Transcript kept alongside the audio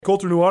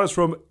Colter Nuanez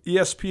from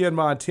ESPN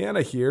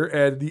Montana here,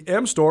 and the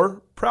M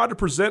Store, proud to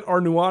present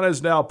our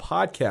Nuanez Now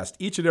podcast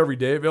each and every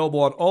day, available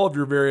on all of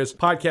your various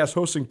podcast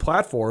hosting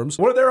platforms.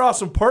 One of their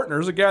awesome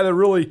partners, a guy that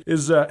really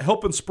is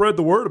helping spread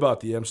the word about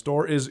the M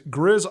Store, is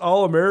Grizz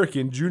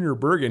All-American Junior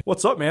Bergen.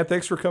 What's up, man?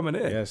 Thanks for coming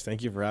in. Yes,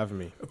 thank you for having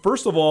me.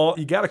 First of all,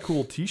 you got a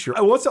cool t-shirt.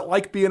 What's it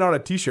like being on a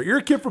t-shirt? You're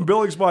a kid from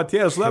Billings,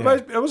 Montana, so that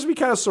must be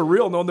kind of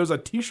surreal knowing there's a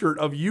t-shirt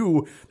of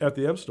you at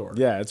the M Store.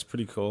 Yeah, it's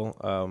pretty cool.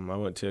 I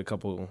went to a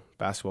couple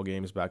basketball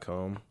games back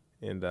home,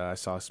 and I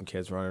saw some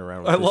kids running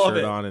around with the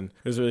shirt on, and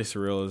it was really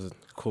surreal. It was a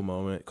cool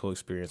moment, cool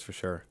experience for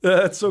sure.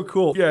 That's so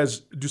cool. You guys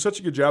do such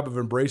a good job of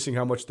embracing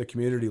how much the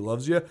community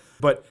loves you.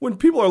 But when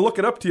people are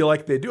looking up to you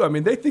like they do,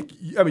 they think,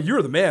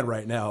 you're the man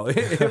right now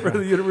for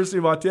the University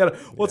of Montana.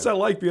 What's that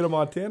like being a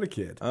Montana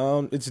kid?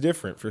 It's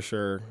different for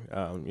sure.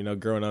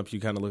 Growing up, you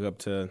kind of look up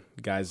to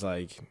guys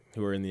like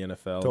who are in the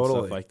NFL and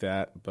stuff like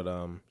that. But,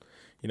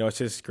 it's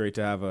just great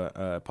to have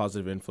a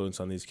positive influence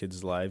on these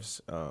kids' lives.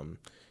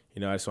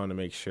 I just want to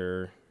make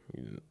sure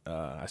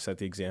I set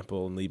the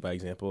example and lead by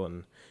example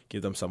and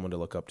give them someone to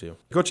look up to.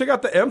 Go check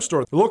out the M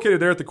Store. They're located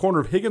there at the corner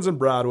of Higgins and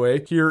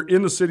Broadway here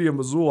in the city of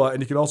Missoula,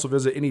 and you can also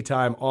visit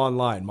anytime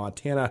online,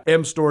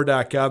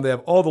 montanamstore.com. They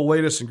have all the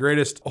latest and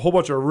greatest, a whole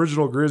bunch of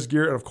original Grizz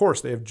gear, and of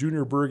course, they have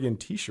Junior Bergen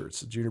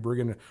t-shirts. Junior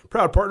Bergen,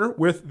 proud partner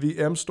with the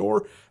M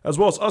Store, as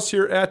well as us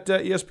here at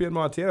ESPN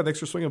Montana. Thanks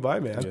for swinging by,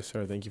 man. Yes,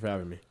 sir. Thank you for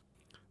having me.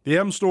 The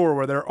M Store,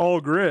 where they're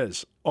all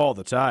Grizz all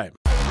the time.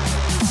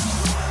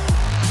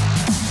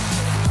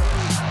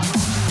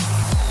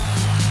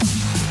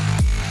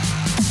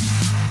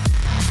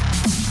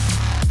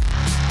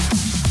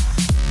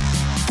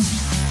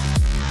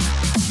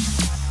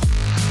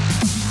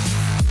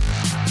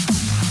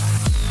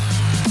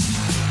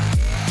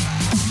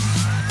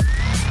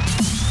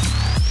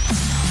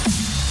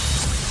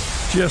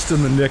 Just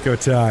in the nick of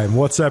time.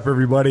 What's up,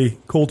 everybody?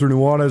 Colter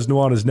Nuanez,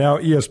 Nuanez Now,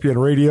 ESPN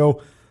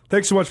Radio.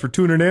 Thanks so much for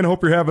tuning in.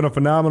 Hope you're having a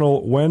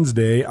phenomenal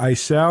Wednesday. I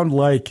sound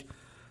like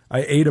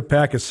I ate a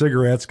pack of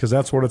cigarettes because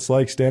that's what it's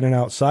like standing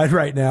outside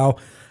right now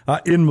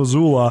in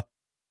Missoula.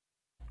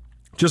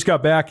 Just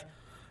got back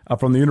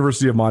from the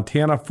University of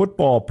Montana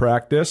football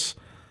practice.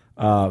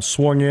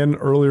 Swung in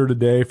earlier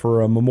today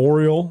for a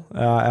memorial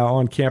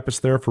on campus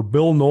there for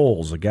Bill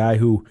Knowles, a guy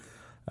who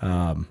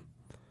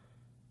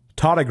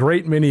taught a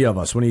great many of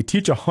us. When you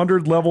teach a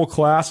 100-level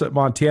class at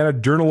Montana,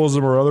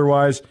 journalism or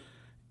otherwise,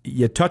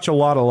 you touch a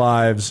lot of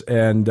lives.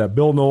 And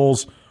Bill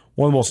Knowles,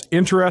 one of the most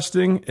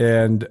interesting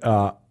and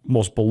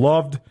most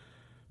beloved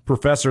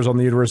professors on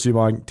the University of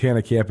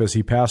Montana campus,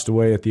 he passed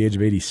away at the age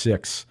of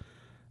 86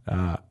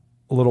 a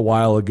little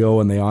while ago,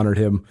 and they honored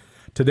him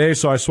today.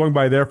 So I swung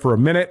by there for a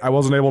minute. I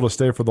wasn't able to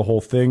stay for the whole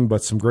thing,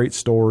 but some great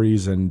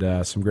stories and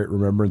some great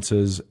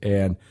remembrances.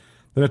 And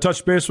then I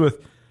touched base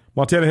with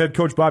Montana head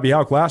coach Bobby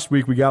Hauck last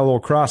week. We got a little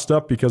crossed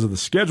up because of the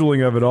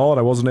scheduling of it all, and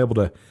I wasn't able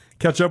to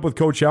catch up with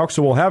Coach Hauck.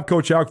 So we'll have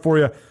Coach Hauck for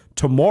you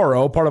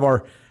tomorrow, part of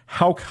our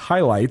Hauck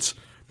Highlights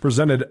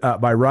presented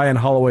by Ryan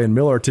Holloway and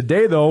Miller.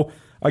 Today, though,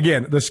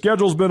 again, the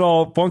schedule's been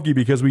all funky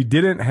because we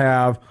didn't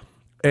have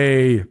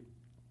a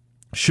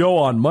show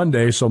on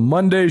Monday. So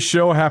Monday's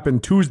show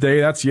happened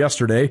Tuesday. That's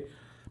yesterday.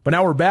 But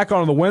now we're back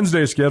on the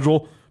Wednesday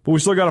schedule, but we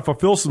still got to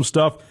fulfill some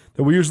stuff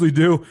that we usually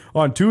do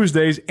on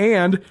Tuesdays.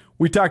 And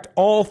we talked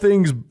all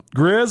things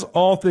Grizz,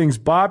 all things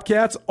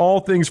Bobcats, all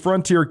things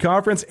Frontier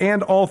Conference,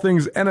 and all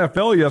things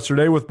NFL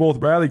yesterday with both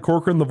Bradley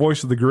Corcoran, the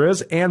voice of the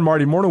Grizz, and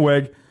Marty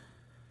Mornhinweg,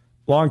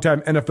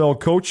 longtime NFL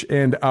coach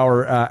and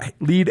our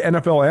lead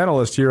NFL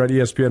analyst here at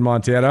ESPN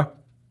Montana.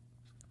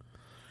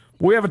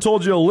 We haven't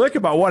told you a lick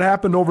about what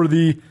happened over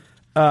the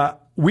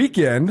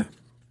weekend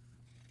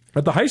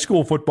at the high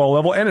school football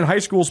level and in high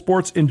school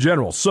sports in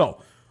general.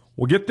 So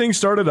we'll get things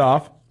started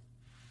off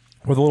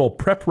with a little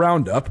prep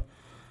roundup,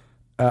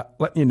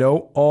 letting you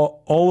know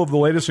all of the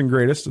latest and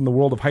greatest in the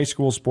world of high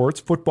school sports,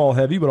 football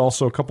heavy, but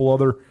also a couple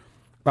other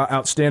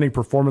outstanding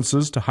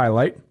performances to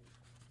highlight.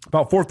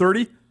 About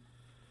 4:30,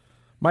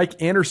 Mike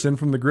Anderson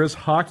from the Grizz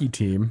hockey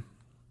team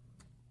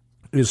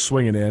is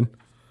swinging in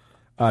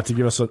to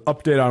give us an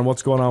update on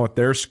what's going on with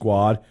their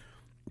squad.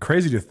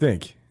 Crazy to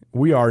think.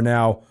 We are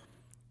now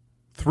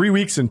 3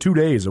 weeks and 2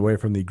 days away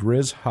from the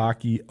Grizz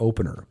hockey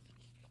opener.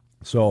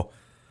 So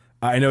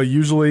I know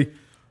usually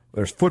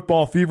there's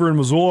football fever in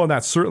Missoula, and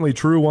that's certainly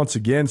true once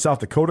again. South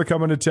Dakota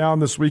coming to town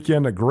this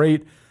weekend, a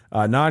great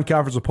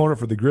non-conference opponent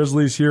for the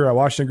Grizzlies here at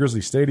Washington Grizzly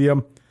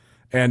Stadium.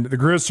 And the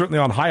Grizz certainly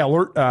on high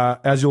alert,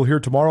 as you'll hear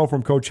tomorrow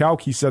from Coach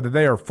Hauck. He said that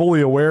they are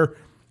fully aware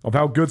of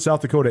how good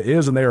South Dakota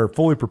is, and they are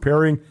fully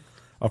preparing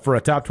for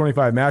a top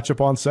 25 matchup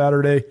on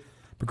Saturday.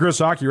 But Grizz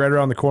hockey right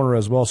around the corner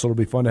as well, so it'll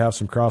be fun to have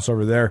some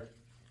crossover there.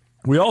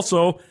 We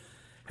also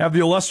have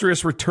the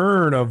illustrious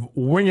return of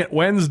Wing It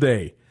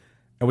Wednesday,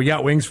 and we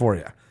got wings for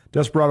you.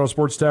 Desperado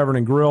Sports Tavern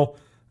and Grill,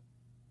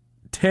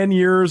 10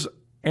 years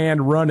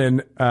and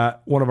running,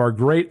 one of our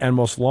great and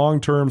most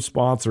long-term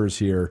sponsors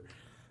here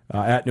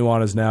at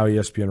Nuanez Now,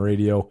 ESPN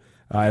Radio,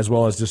 as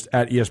well as just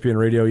at ESPN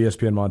Radio,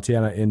 ESPN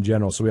Montana in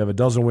general. So we have a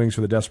dozen wings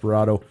for the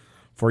Desperado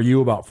for you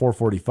about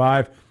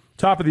 4:45.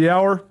 Top of the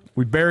hour,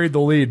 We buried the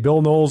lead.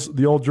 Bill Knowles,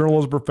 the old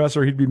journalism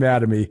professor, he'd be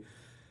mad at me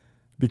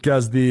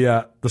because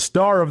the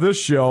star of this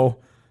show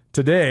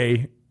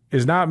today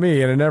is not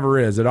me, and it never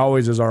is. It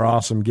always is our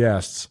awesome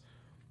guests.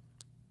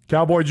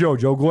 Cowboy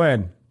Joe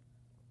Glenn,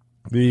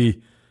 the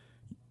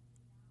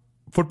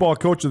football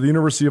coach of the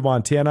University of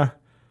Montana,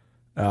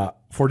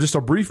 for just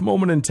a brief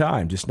moment in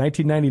time, just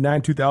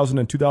 1999, 2000,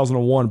 and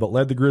 2001, but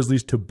led the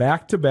Grizzlies to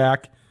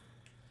back-to-back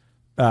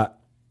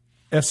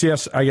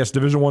FCS, I guess,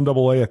 Division I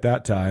AA at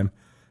that time,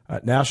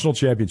 national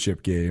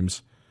championship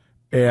games,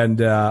 and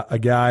a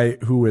guy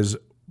who is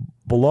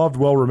beloved,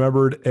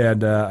 well-remembered,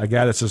 and a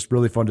guy that's just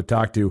really fun to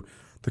talk to.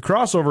 The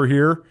crossover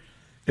here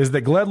is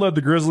that Glenn led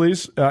the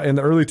Grizzlies in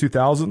the early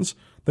 2000s.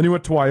 Then he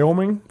went to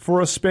Wyoming for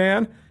a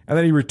span, and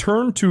then he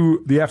returned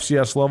to the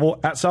FCS level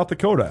at South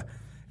Dakota.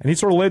 And he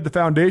sort of laid the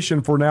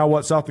foundation for now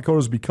what South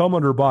Dakota's become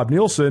under Bob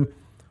Nielsen,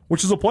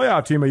 which is a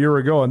playoff team a year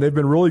ago, and they've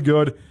been really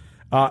good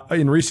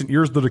in recent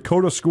years. The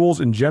Dakota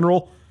schools in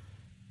general,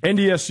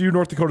 NDSU,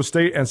 North Dakota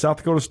State, and South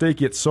Dakota State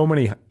get so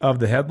many of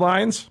the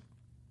headlines,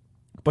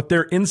 but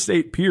their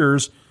in-state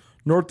peers,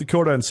 North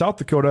Dakota and South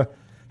Dakota,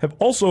 have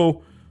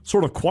also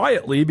sort of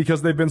quietly,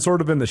 because they've been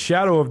sort of in the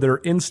shadow of their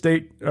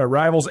in-state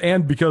rivals,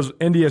 and because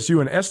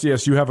NDSU and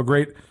SDSU have a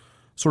great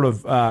sort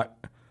of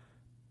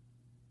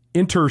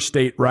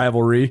interstate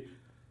rivalry,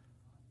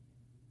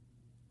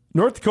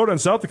 North Dakota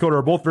and South Dakota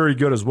are both very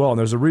good as well, and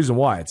there's a reason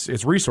why.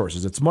 It's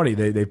resources. It's money.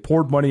 They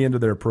poured money into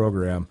their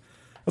program.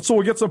 And so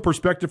we'll get some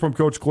perspective from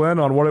Coach Glenn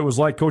on what it was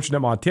like coaching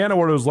at Montana,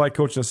 what it was like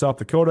coaching at South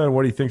Dakota, and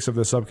what he thinks of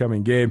this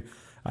upcoming game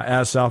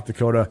as South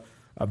Dakota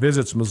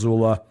visits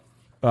Missoula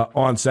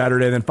on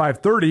Saturday. And then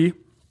 5:30,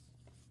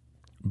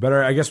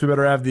 I guess we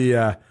better have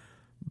the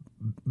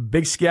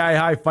Big Sky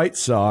High fight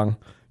song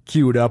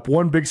queued up.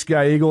 One Big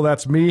Sky Eagle,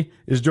 that's me,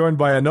 is joined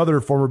by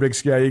another former Big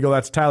Sky Eagle.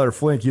 That's Tyler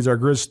Flink. He's our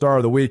Grizz Star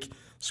of the Week.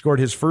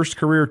 Scored his first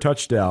career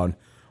touchdown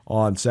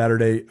on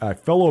Saturday. A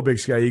fellow Big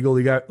Sky Eagle,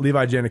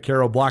 Levi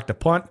Janicaro, blocked a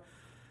punt,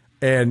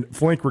 and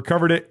Flink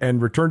recovered it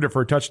and returned it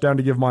for a touchdown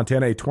to give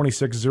Montana a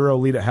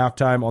 26-0 lead at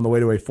halftime on the way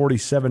to a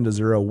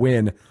 47-0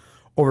 win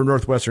over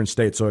Northwestern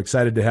State. So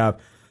excited to have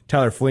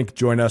Tyler Flink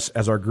join us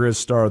as our Grizz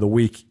Star of the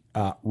Week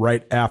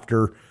right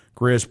after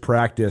Grizz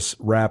practice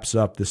wraps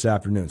up this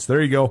afternoon. So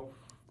there you go.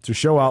 It's a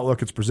show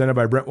outlook. It's presented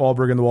by Brent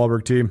Wahlberg and the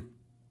Wahlberg team.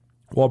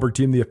 Wahlberg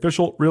team, the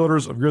official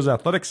realtors of Grizz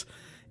Athletics.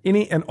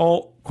 Any and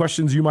all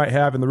questions you might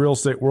have in the real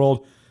estate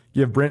world,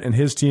 give Brent and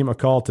his team a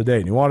call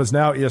today. Nuanez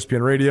Now,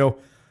 ESPN Radio,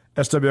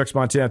 SWX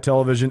Montana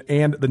Television,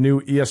 and the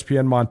new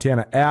ESPN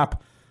Montana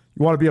app.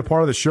 You want to be a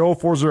part of the show,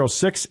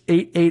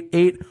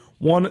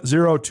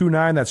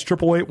 406-888-1029. That's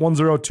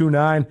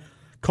 888-1029.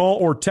 Call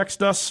or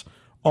text us.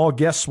 All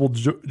guests will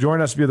join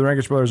us via the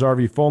Rankage Brothers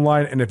RV phone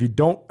line. And if you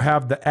don't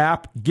have the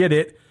app, get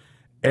it.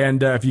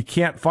 And if you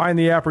can't find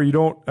the app or you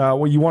don't,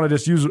 you want to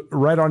just use it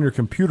right on your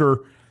computer,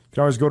 you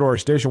can always go to our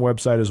station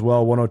website as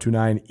well,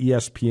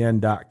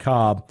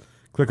 1029ESPN.com.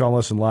 Click on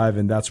Listen Live,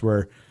 and that's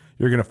where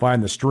you're going to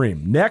find the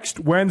stream. Next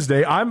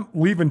Wednesday, I'm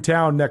leaving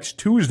town next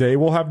Tuesday.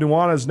 We'll have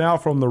Nuanez Now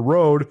from the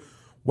road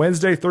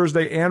Wednesday,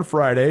 Thursday, and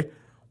Friday.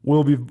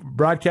 We'll be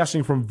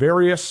broadcasting from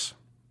various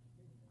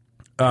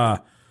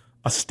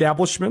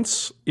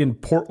establishments in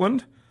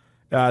Portland.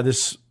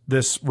 This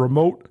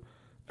remote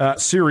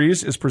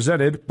series is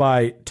presented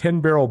by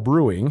 10 Barrel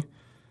Brewing.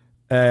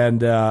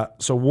 And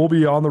so we'll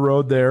be on the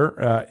road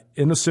there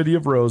in the City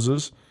of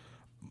Roses.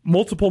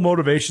 Multiple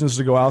motivations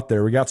to go out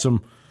there. We got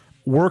some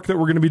work that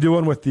we're going to be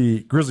doing with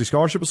the Grizzly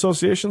Scholarship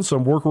Association,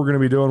 some work we're going to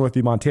be doing with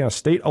the Montana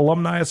State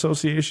Alumni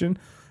Association.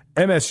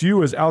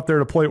 MSU is out there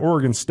to play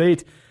Oregon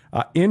State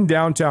in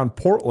downtown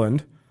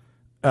Portland.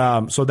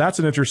 So that's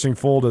an interesting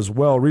fold as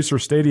well. Reser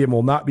Stadium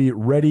will not be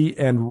ready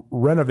and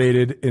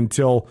renovated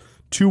until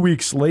 2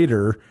 weeks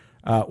later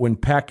when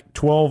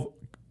Pac-12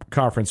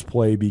 conference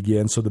play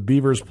begins. So the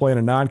Beavers playing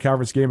a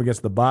non-conference game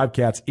against the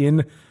Bobcats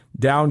in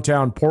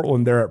downtown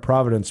Portland there at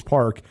Providence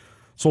Park.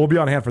 So we'll be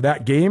on hand for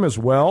that game as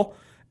well.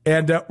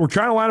 And we're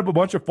trying to line up a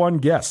bunch of fun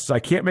guests. I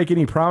can't make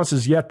any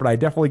promises yet, but I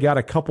definitely got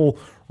a couple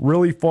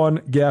really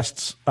fun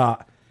guests.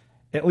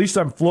 At least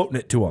I'm floating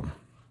it to them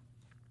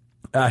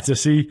to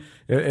see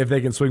if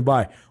they can swing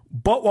by.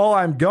 But while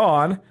I'm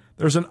gone,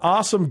 there's an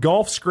awesome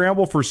golf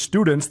scramble for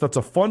students that's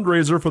a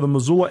fundraiser for the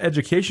Missoula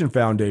Education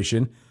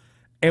Foundation.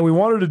 And we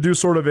wanted to do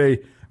sort of a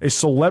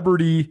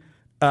celebrity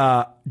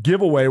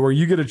giveaway where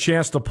you get a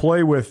chance to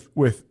play with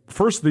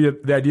first the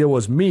idea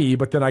was me,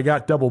 but then I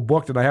got double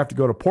booked and I have to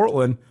go to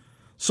Portland.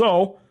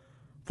 So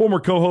former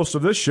co-host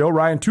of this show,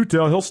 Ryan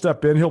Tutel, he'll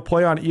step in. He'll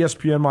play on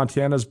ESPN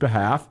Montana's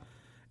behalf.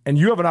 And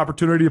you have an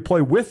opportunity to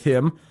play with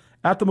him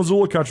at the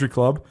Missoula Country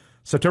Club,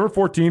 September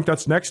 14th.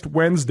 That's next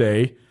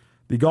Wednesday.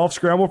 The Golf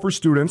Scramble for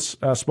Students,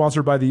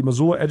 sponsored by the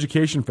Missoula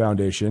Education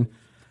Foundation.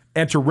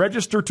 And to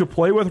register to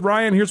play with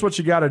Ryan, here's what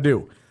you got to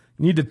do.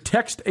 You need to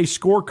text a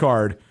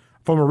scorecard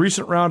from a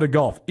recent round of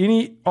golf.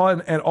 Any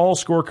and all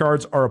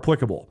scorecards are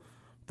applicable.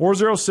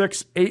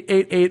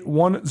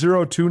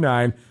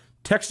 406-888-1029.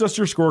 Text us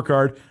your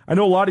scorecard. I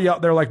know a lot of you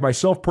out there, like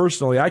myself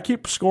personally, I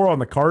keep score on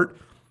the cart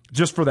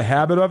just for the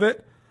habit of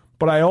it.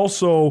 But I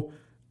also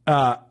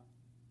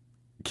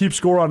keep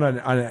score on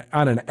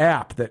an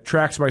app that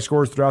tracks my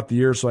scores throughout the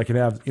year, so I can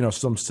have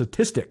some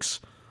statistics.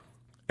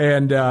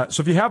 And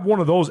so if you have one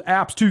of those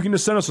apps too, you can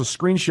just send us a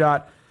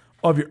screenshot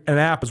of an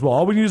app as well.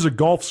 All we need is a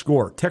golf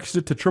score. Text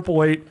it to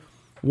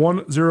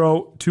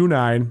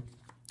 888-1029.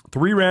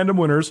 3 random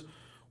winners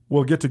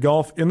will get to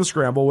golf in the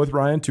scramble with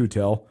Ryan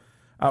Tutel.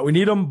 We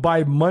need them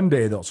by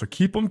Monday, though, so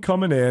keep them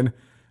coming in,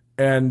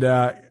 and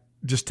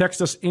just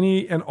text us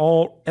any and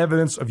all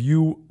evidence of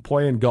you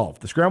playing golf.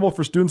 The Scramble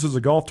for Students is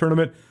a golf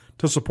tournament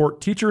to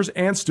support teachers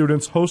and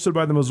students hosted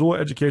by the Missoula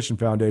Education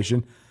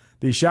Foundation.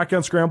 The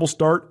Shotgun Scramble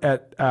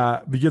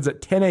begins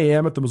at 10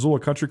 a.m. at the Missoula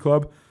Country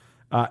Club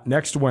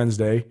next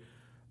Wednesday.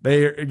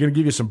 They are going to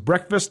give you some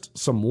breakfast,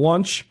 some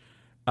lunch,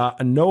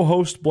 a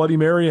no-host Bloody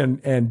Mary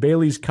and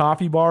Bailey's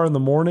Coffee Bar in the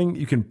morning.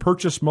 You can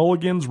purchase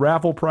mulligans,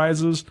 raffle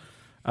prizes,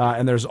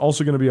 and there's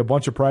also going to be a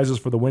bunch of prizes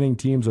for the winning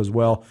teams as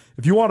well.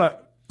 If you want to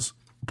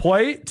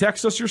play,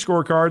 text us your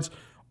scorecards.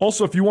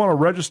 Also, if you want to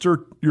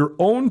register your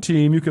own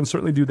team, you can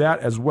certainly do that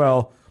as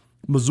well.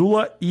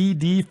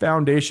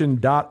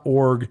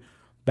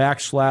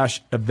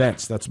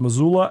 MissoulaEDFoundation.org/events. That's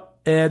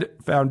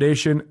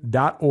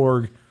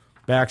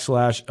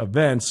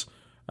MissoulaEdFoundation.org/events.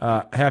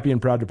 Happy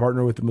and proud to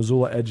partner with the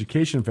Missoula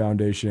Education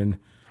Foundation.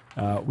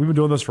 We've been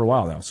doing this for a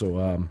while now,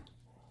 so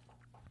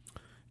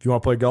if you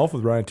want to play golf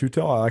with Ryan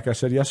Tutel, like I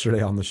said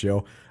yesterday on the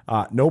show,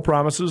 no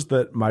promises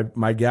that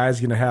my guy's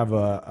going to have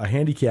a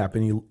handicap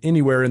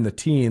anywhere in the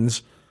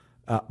teens,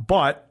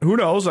 but who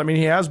knows? I mean,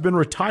 he has been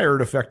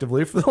retired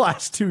effectively for the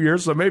last 2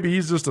 years, so maybe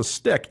he's just a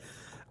stick.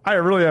 I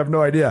really have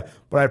no idea,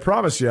 but I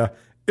promise you,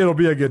 it'll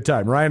be a good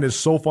time. Ryan is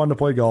so fun to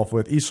play golf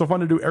with. He's so fun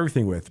to do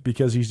everything with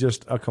because he's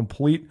just a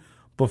complete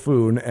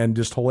buffoon and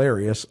just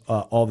hilarious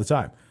all the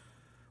time.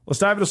 Let's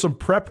dive into some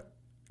prep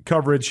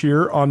coverage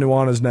here on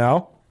Nuanez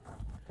Now.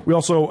 We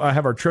also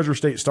have our Treasure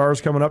State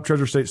Stars coming up.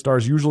 Treasure State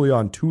Stars usually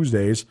on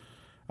Tuesdays,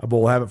 but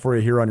we'll have it for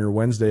you here on your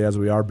Wednesday as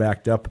we are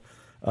backed up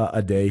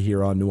a day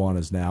here on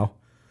Nuanez Now.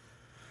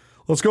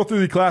 Let's go through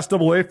the Class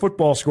AA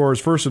football scores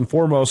first and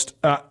foremost.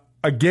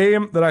 A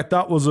game that I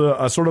thought was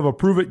a sort of a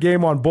prove-it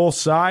game on both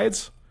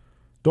sides.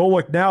 Don't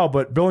look now,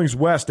 but Billings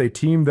West, a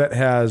team that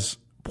has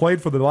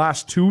played for the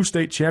last 2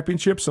 state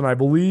championships and I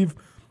believe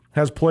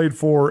has played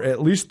for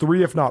at least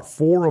 3, if not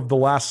 4, of the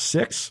last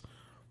 6.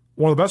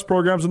 One of the best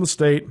programs in the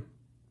state.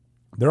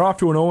 They're off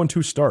to an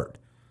 0-2 start.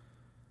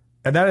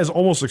 And that is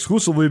almost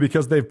exclusively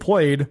because they've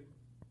played,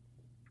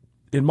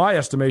 in my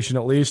estimation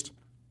at least,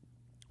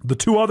 the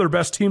 2 other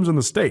best teams in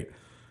the state.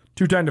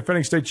 2-time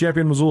defending state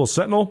champion Missoula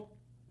Sentinel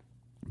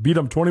beat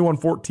them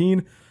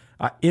 21-14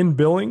 in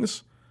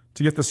Billings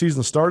to get the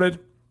season started.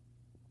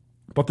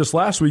 But this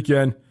last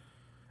weekend,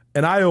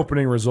 an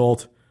eye-opening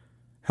result.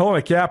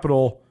 Helena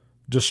Capital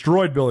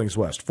destroyed Billings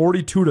West,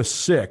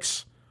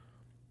 42-6.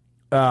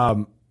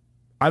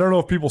 I don't know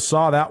if people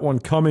saw that one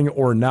coming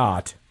or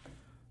not,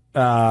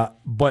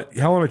 but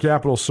Helena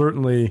Capital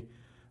certainly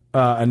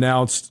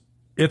announced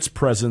its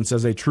presence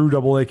as a true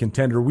AA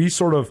contender. We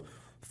sort of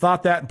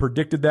thought that and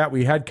predicted that.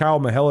 We had Kyle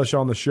Mihelish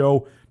on the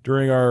show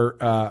during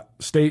our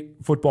state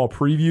football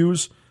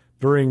previews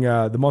during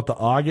the month of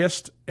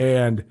August,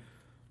 and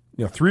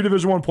 3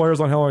 Division I players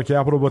on Helena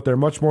Capital, but they're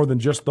much more than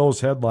just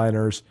those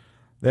headliners.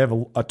 They have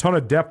a ton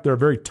of depth. They're a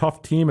very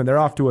tough team, and they're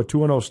off to a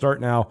 2-0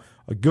 start now.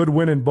 A good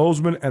win in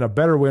Bozeman and a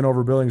better win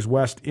over Billings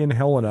West in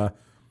Helena.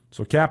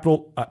 So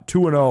Capital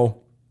 2-0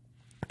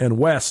 and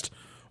West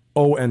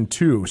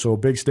 0-2. So a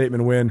big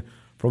statement win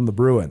from the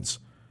Bruins.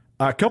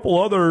 A couple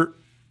other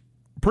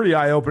pretty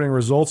eye-opening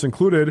results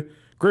included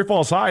Great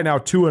Falls High now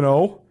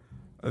 2-0.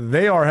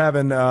 They are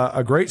having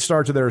a great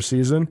start to their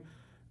season.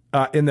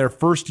 In their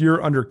first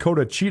year under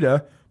Coda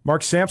Cheetah,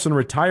 Mark Sampson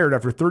retired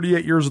after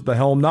 38 years at the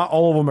helm. Not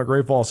all of them at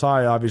Great Falls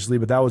High, obviously,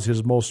 but that was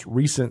his most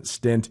recent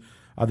stint.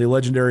 The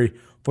legendary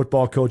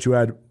football coach who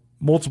had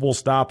multiple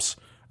stops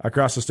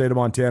across the state of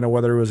Montana,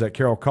 whether it was at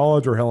Carroll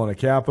College or Helena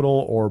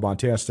Capital or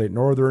Montana State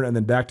Northern, and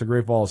then back to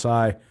Great Falls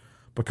High.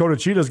 But Coda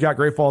Cheetah's got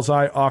Great Falls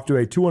High off to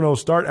a 2-0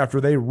 start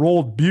after they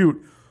rolled Butte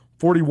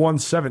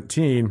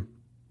 41-17.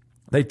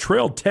 They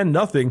trailed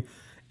 10-0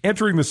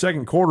 entering the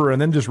second quarter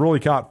and then just really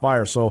caught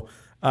fire. So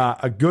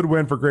a good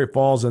win for Great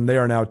Falls, and they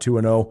are now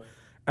 2-0.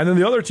 And then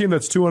the other team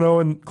that's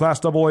 2-0 in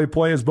Class AA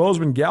play is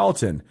Bozeman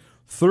Gallatin.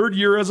 3rd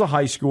year as a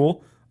high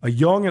school, a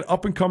young and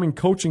up-and-coming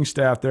coaching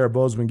staff there at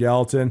Bozeman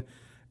Gallatin.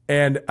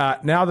 And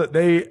now that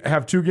they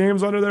have 2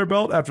 games under their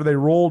belt after they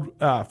rolled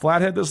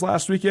Flathead this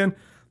last weekend,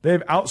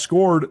 they've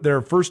outscored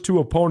their first 2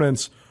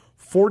 opponents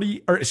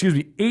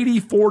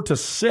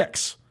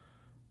 84-6.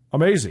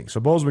 Amazing. So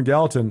Bozeman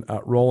Gallatin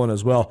rolling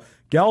as well.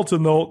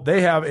 Gallatin, though,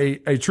 they have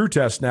a true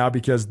test now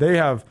because they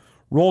have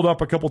rolled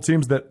up a couple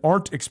teams that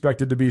aren't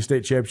expected to be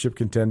state championship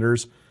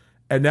contenders,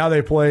 and now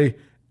they play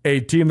a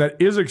team that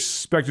is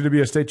expected to be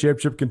a state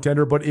championship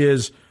contender but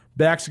is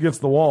backs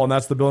against the wall, and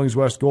that's the Billings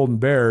West Golden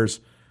Bears.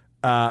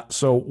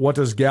 So what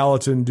does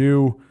Gallatin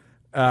do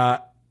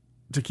to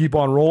keep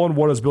on rolling?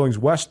 What does Billings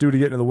West do to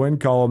get into the win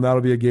column?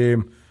 That'll be a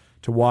game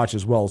to watch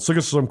as well. Let's look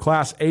at some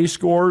Class A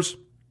scores.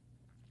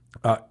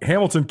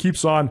 Hamilton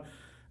keeps on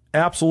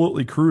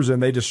absolutely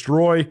cruising. They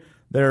destroy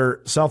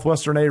their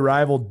Southwestern A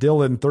rival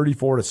Dillon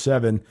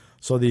 34-7.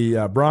 So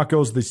the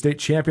Broncos, the state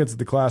champions at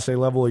the Class A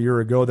level a year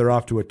ago, they're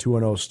off to a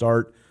 2-0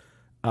 start.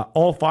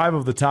 All 5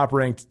 of the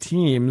top-ranked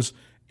teams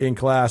in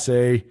Class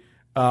A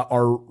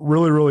are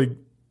really, really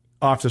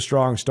off to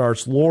strong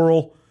starts.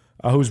 Laurel,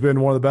 who's been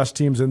one of the best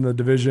teams in the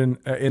division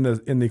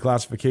in the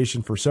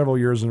classification for several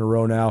years in a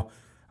row now,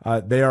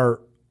 they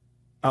are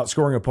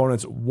outscoring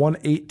opponents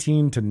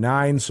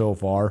 118-9 so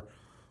far.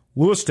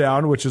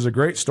 Lewistown, which is a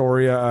great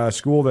story, a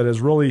school that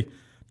has really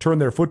turned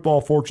their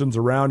football fortunes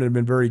around and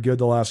been very good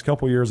the last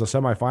couple years, a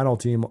semifinal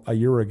team a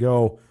year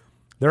ago.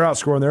 They're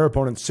outscoring their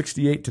opponents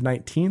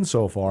 68-19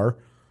 so far.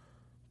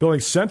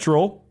 Billings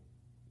Central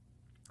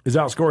is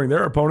outscoring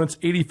their opponents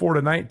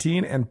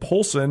 84-19, and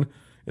Polson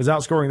is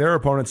outscoring their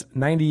opponents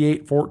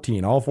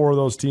 98-14. All 4 of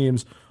those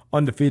teams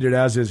undefeated,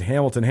 as is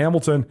Hamilton.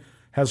 Hamilton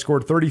has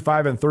scored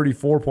 35 and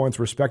 34 points,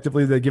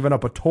 respectively. They've given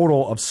up a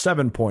total of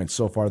 7 points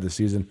so far this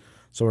season,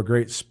 so a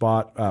great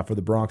spot for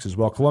the Bronx as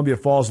well. Columbia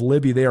Falls,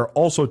 Libby, they are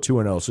also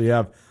 2-0, so you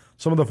have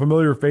some of the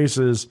familiar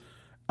faces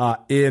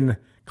in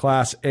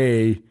Class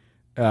A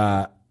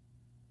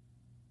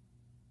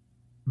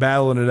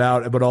battling it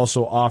out, but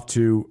also off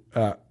to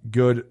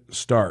good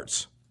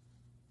starts.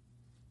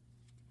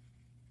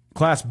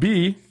 Class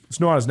B, it's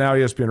known as now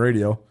ESPN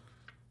Radio,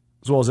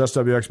 as well as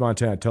SWX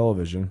Montana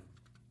Television.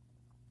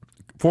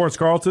 Florence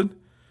Carlton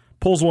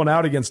pulls one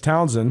out against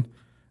Townsend,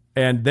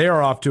 and they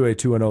are off to a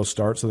 2-0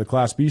 start. So the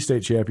Class B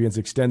state champions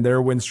extend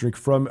their win streak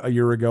from a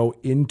year ago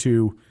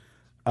into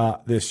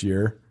this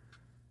year.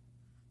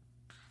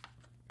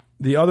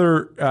 The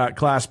other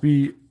Class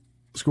B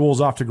schools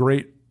off to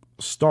great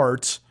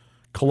starts.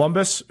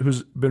 Columbus,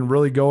 who's been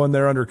really going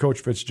there under Coach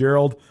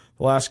Fitzgerald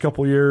the last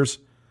couple years,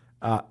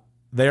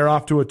 they are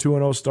off to a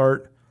 2-0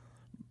 start.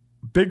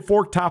 Big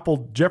Fork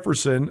toppled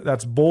Jefferson.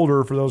 That's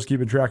Boulder, for those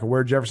keeping track of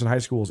where Jefferson High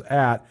School is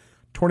at.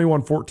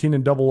 21-14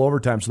 in double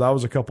overtime. So that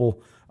was a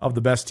couple of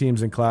the best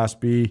teams in Class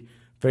B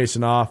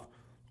facing off.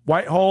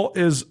 Whitehall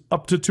is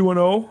up to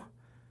 2-0,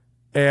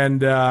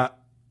 and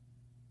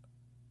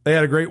they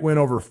had a great win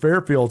over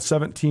Fairfield,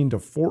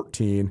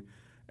 17-14.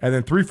 And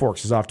then Three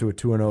Forks is off to a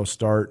 2-0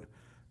 start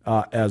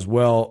as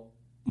well.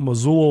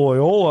 Missoula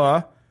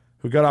Loyola,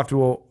 who got off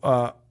to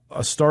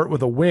a start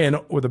with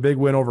a big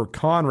win over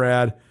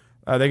Conrad,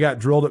 they got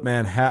drilled at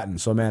Manhattan.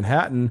 So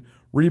Manhattan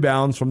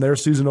rebounds from their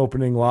season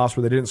opening loss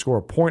where they didn't score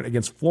a point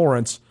against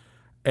Florence,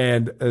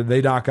 and they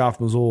knock off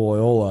Missoula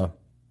Loyola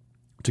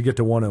to get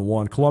to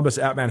 1-1. Columbus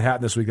at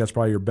Manhattan this week. That's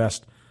probably your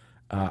best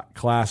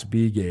Class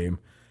B game.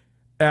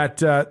 At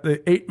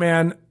the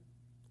 8-man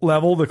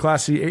level, the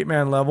Class C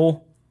 8-man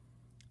level,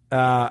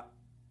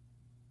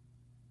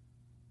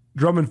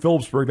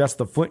 Drummond-Phillipsburg, that's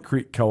the Flint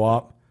Creek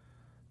Co-op.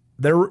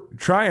 They're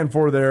trying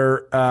for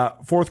their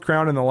 4th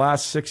crown in the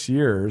last 6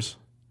 years.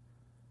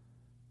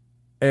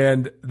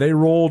 And they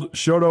rolled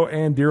Shoto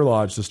and Deer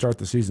Lodge to start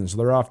the season, so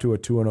they're off to a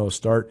 2-0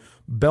 start.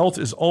 Belt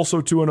is also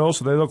 2-0,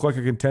 so they look like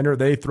a contender.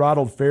 They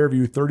throttled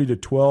Fairview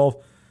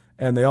 30-12,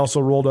 and they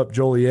also rolled up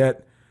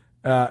Joliet.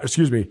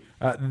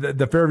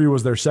 The Fairview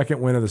was their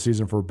second win of the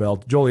season for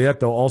Belt.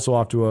 Joliet, though, also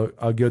off to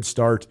a good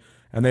start,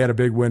 and they had a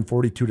big win,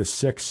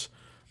 42-6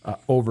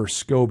 over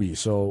Scobie.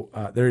 So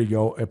there you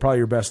go. Probably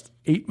your best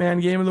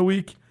 8-man game of the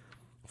week.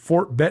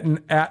 Fort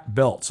Benton at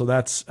Belt. So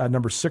that's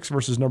number 6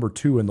 versus number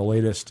 2 in the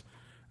latest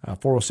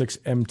 406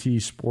 MT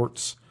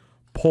Sports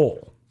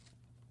poll.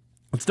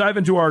 Let's dive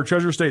into our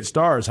Treasure State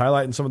Stars,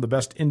 highlighting some of the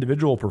best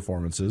individual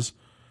performances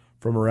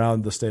from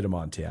around the state of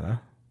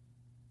Montana.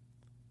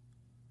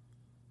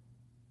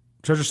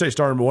 Treasure State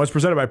Star number 1 is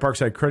presented by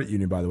Parkside Credit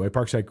Union, by the way.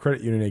 Parkside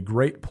Credit Union, a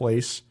great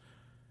place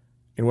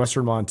in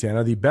Western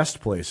Montana, the best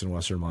place in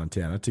Western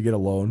Montana to get a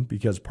loan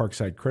because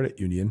Parkside Credit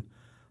Union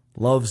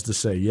loves to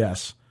say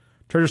yes.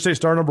 Treasure State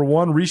Star number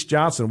 1, Reese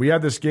Johnson. We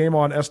had this game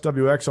on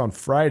SWX on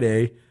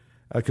Friday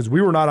because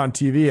we were not on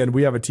TV, and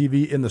we have a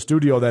TV in the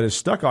studio that is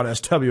stuck on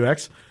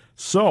SWX.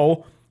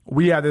 So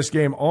we had this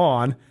game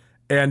on,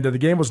 and the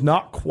game was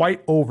not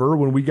quite over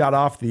when we got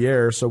off the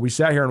air. So we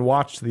sat here and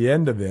watched the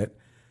end of it.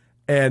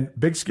 And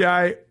Big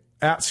Sky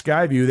at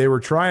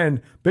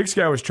Skyview, Big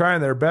Sky was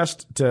trying their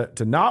best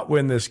to not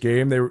win this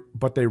game,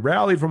 but they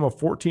rallied from a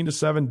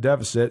 14-7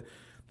 deficit.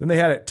 Then they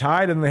had it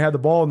tied, and they had the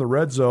ball in the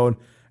red zone,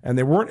 and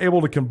they weren't able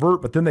to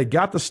convert, but then they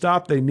got the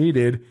stop they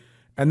needed.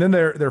 And then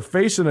they're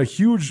facing a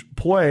huge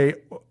play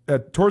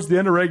towards the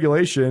end of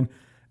regulation,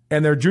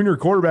 and their junior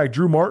quarterback,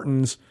 Drew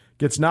Martins,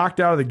 gets knocked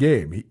out of the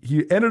game.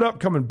 He ended up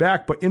coming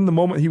back, but in the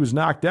moment he was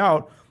knocked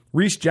out,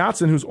 Reese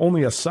Johnson, who's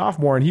only a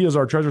sophomore, and he is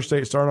our Treasure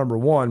State Star number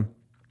 1,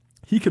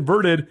 he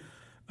converted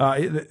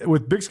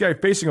with Big Sky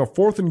facing a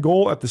 4th and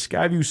goal at the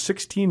Skyview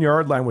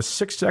 16-yard line with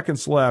 6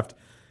 seconds left.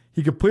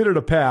 He completed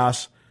a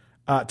pass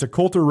to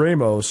Coulter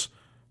Ramos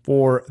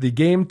for the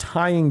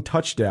game-tying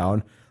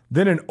touchdown.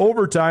 Then in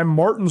overtime,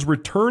 Martins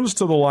returns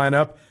to the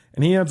lineup,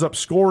 and he ends up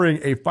scoring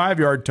a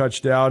 5-yard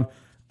touchdown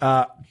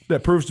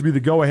that proves to be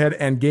the go-ahead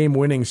and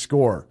game-winning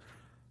score.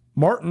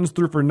 Martins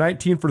threw for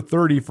 19 for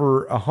 30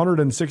 for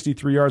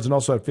 163 yards and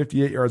also had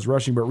 58 yards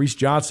rushing, but Reese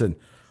Johnson,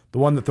 the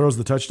one that throws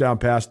the touchdown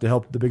pass to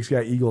help the Big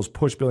Sky Eagles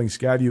push Billings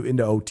Skyview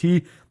into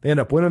OT. They end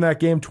up winning that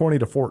game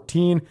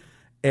 20-14,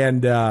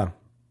 and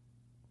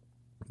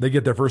they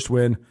get their first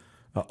win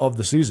of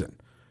the season.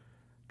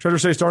 Treasure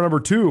State star number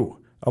 2,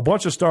 a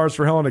bunch of stars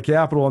for Helena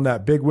Capital in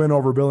that big win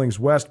over Billings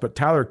West, but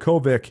Tyler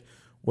Kovic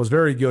was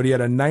very good. He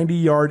had a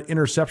 90-yard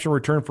interception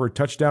return for a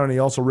touchdown, and he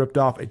also ripped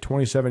off a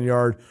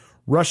 27-yard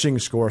rushing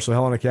score. So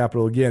Helena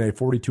Capital, again, a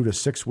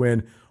 42-6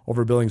 win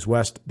over Billings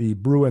West. The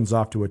Bruins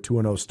off to a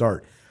 2-0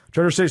 start.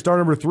 Treasure State star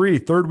number 3,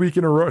 second week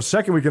in a row,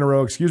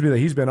 that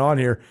he's been on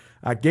here.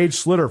 Gage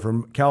Slitter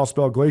from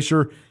Kalispell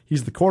Glacier.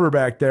 He's the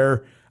quarterback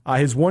there.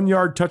 His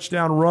 1-yard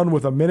touchdown run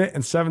with 1 minute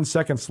and 7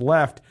 seconds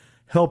left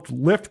helped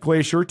lift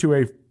Glacier to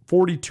a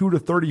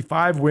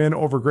 42-35 win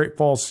over Great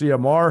Falls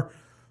CMR.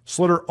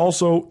 Slitter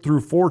also threw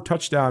 4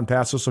 touchdown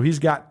passes, so he's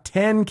got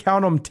 10,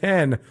 count them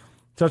 10,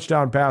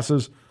 touchdown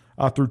passes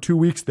through 2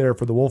 weeks there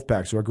for the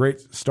Wolfpack. So a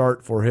great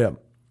start for him.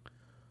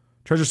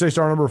 Treasure State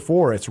star number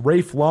 4, it's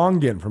Rafe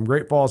Longin from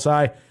Great Falls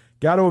High.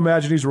 Got to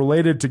imagine he's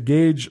related to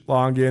Gabe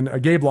Longin,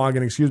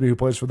 who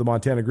plays for the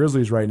Montana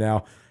Grizzlies right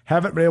now.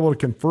 Haven't been able to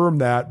confirm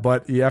that,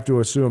 but you have to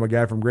assume a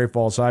guy from Great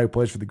Falls High who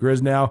plays for the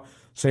Grizz now,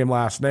 same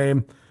last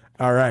name.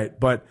 All right,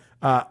 but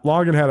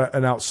Longin had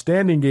an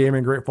outstanding game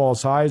in Great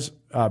Falls High's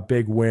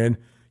big win.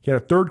 He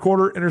had a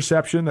third-quarter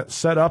interception that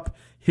set up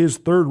his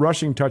 3rd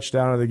rushing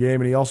touchdown of the game,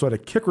 and he also had a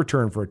kick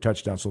return for a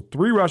touchdown. So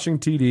 3 rushing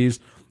TDs,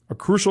 a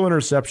crucial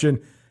interception,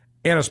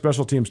 and a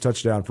special teams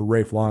touchdown for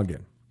Rafe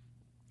Longin.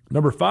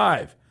 Number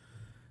 5,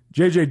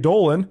 J.J.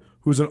 Dolan,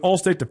 who's an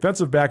all-state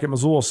defensive back at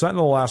Missoula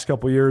Sentinel the last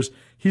couple of years.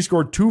 He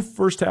scored 2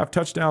 first-half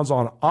touchdowns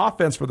on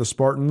offense for the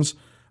Spartans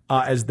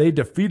as they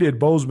defeated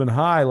Bozeman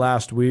High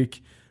last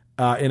week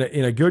in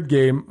a good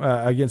game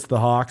against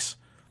the Hawks.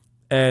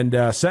 And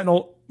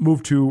Sentinel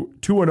moved to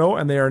 2-0,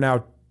 and they are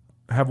now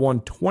have won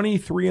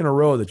 23 in a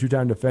row. The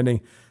 2-time defending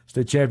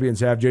state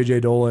champions have. J.J.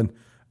 Dolan,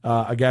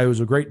 a guy who was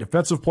a great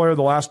defensive player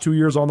the last 2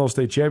 years on those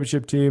state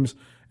championship teams,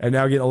 and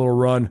now getting a little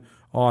run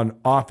on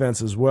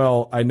offense as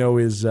well. I know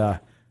is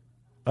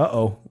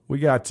we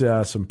got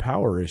some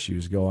power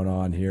issues going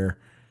on here.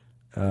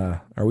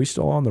 Are we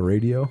still on the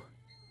radio?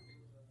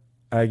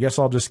 I guess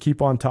I'll just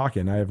keep on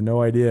talking. I have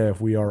no idea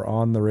if we are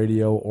on the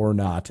radio or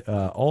not.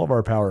 All of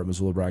our power at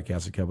Missoula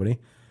Broadcasting Company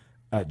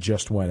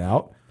just went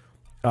out,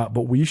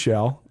 but we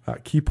shall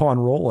keep on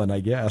rolling, I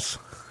guess.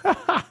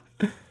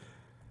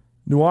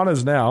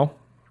 Nuanez Now,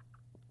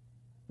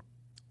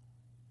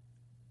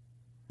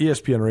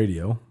 ESPN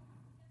Radio,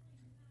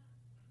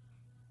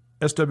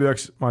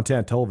 SWX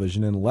Montana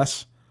Television,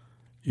 unless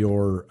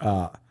your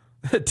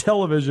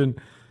television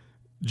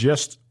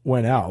just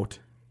went out.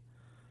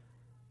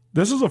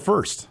 This is a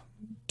first,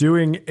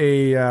 doing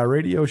a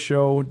radio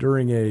show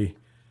during a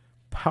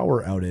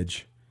power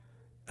outage.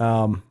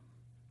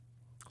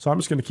 So I'm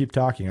just going to keep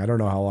talking. I don't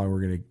know how long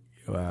we're going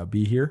to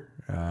be here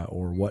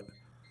or what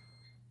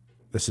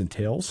this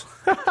entails.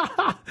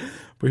 But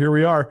here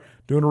we are,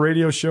 doing a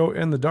radio show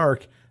in the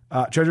dark.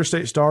 Treasure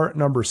State star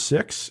number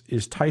 6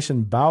 is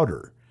Tyson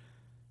Bowder.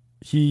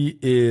 He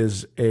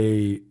is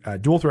a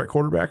dual-threat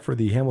quarterback for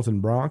the Hamilton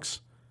Bronx.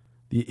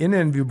 The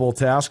unenviable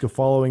task of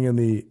following in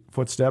the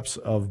footsteps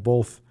of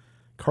both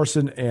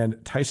Carson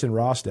and Tyson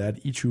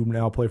Rostad, each who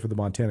now play for the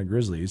Montana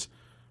Grizzlies.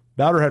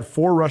 Bowder had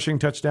 4 rushing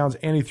touchdowns,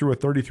 and he threw a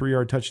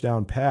 33-yard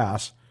touchdown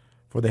pass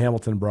for the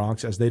Hamilton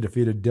Bronx as they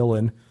defeated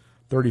Dillon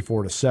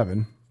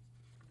 34-7.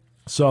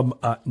 Some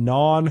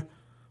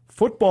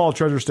non-football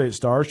Treasure State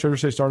stars. Treasure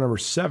State star number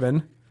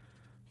 7,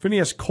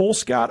 Phineas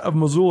Colescott of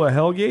Missoula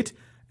Hellgate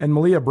and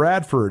Malia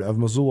Bradford of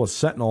Missoula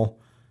Sentinel.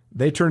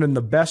 They turned in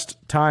the best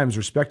times,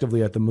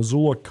 respectively, at the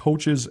Missoula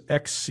Coaches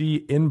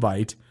XC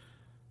Invite.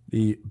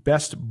 The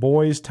best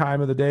boys'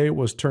 time of the day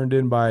was turned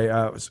in by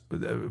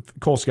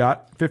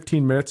Colescott,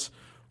 15 minutes,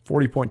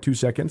 40.2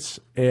 seconds.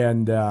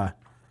 And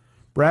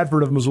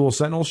Bradford of Missoula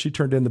Sentinel, she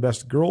turned in the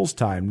best girls'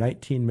 time,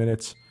 19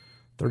 minutes,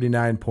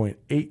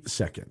 39.8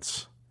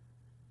 seconds.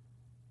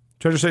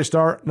 Treasure State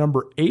star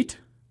number 8,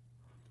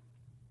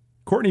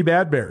 Courtney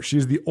Badbear.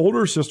 She's the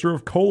older sister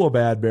of Cola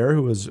Badbear,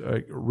 who has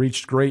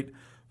reached great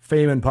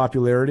fame and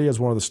popularity as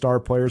one of the star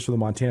players for the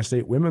Montana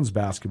State women's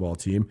basketball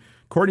team.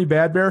 Courtney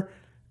Badbear,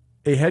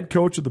 a head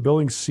coach of the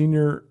Billings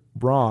Senior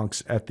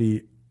Bronx at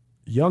the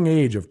young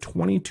age of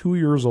 22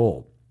 years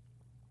old.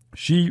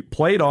 She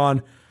played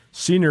on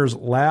Senior's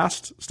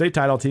last state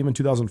title team in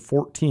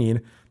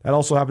 2014. That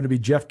also happened to be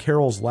Jeff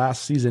Carroll's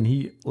last season.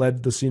 He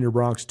led the Senior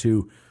Bronx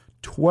to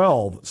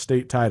 12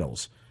 state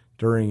titles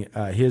during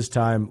his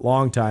time,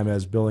 long time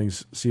as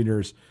Billings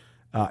Senior's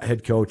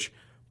head coach.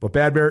 But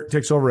Badbear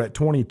takes over at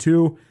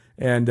 22,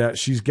 and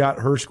she's got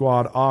her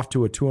squad off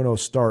to a 2-0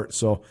 start.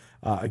 So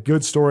a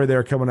good story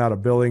there coming out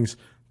of Billings.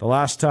 The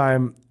last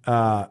time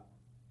that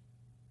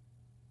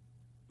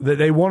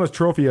they won a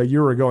trophy a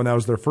year ago, and that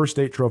was their first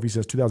state trophy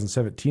since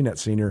 2017 at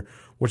Senior,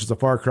 which is a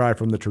far cry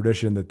from the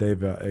tradition that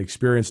they've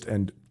experienced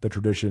and the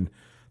tradition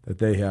that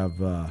they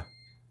have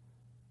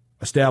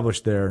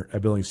established there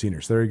at Billings Senior.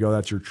 So there you go.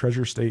 That's your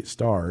Treasure State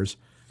Stars.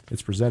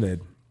 It's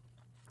presented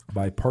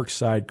by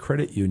Parkside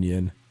Credit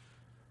Union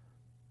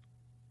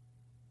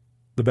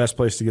the best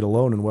place to get a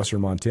loan in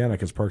Western Montana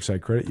because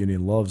Parkside Credit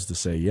Union loves to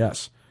say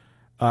yes.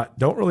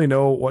 Don't really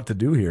know what to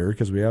do here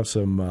because we have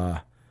some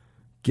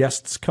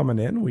guests coming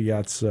in. We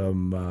got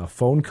some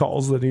phone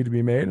calls that need to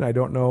be made, and I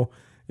don't know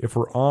if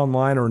we're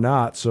online or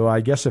not. So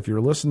I guess if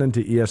you're listening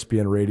to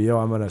ESPN Radio,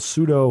 I'm going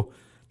to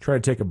try to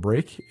take a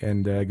break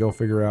and go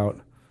figure out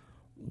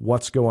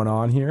what's going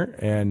on here.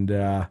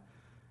 And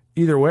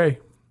either way,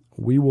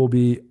 we will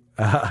be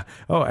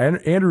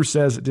Andrew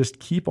says just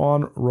keep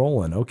on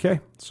rolling.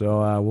 Okay,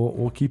 so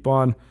we'll keep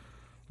on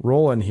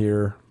rolling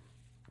here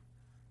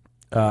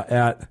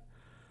at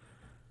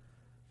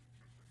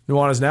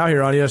Nuanez Now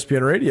here on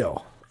ESPN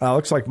Radio.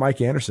 Looks like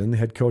Mike Anderson, the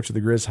head coach of the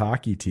Grizz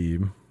hockey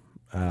team,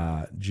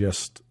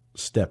 just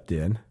stepped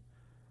in.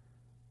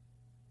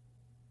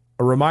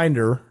 A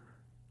reminder,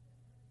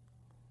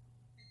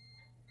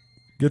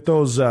 get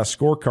those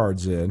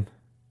scorecards in.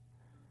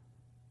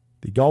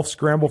 The Golf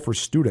Scramble for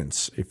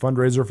Students, a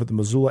fundraiser for the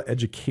Missoula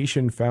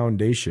Education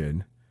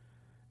Foundation,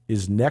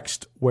 is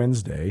next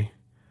Wednesday.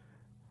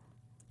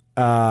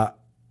 For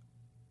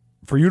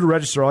you to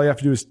register, all you have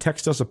to do is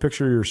text us a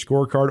picture of your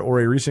scorecard or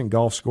a recent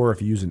golf score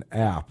if you use an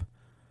app.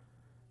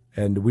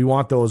 And we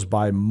want those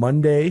by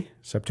Monday,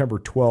 September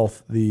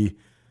 12th. The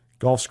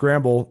Golf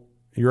Scramble,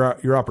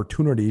 your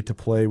opportunity to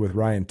play with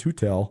Ryan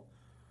Tutel,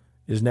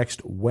 is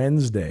next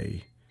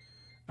Wednesday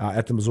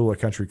at the Missoula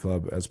Country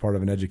Club as part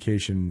of an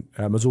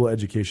Missoula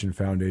Education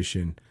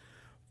Foundation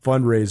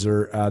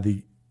fundraiser.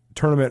 The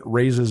tournament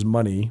raises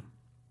money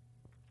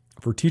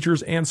for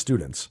teachers and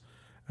students.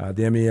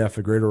 The MEF,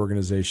 a great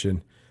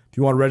organization. If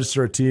you want to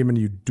register a team and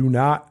you do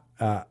not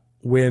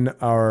win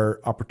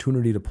our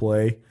opportunity to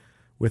play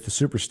with the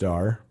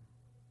Superstar,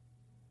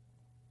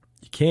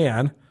 you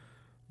can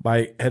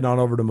by heading on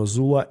over to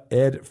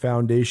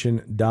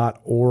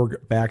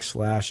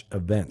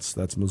MissoulaEdFoundation.org/events.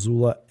 That's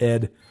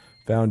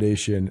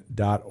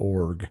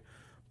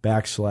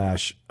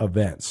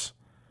MissoulaEdFoundation.org/events.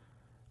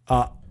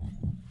 I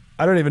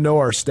don't even know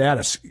our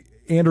status.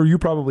 Andrew, you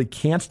probably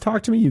can't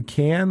talk to me. You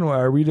can.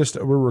 We're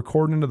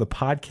recording into the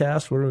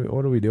podcast.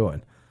 What are we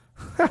doing?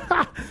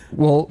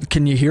 Well,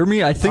 can you hear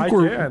me? I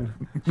can.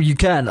 You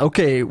can.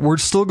 Okay, we're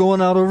still going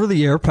out over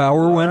the air.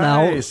 Power went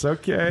out. Nice,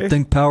 okay. I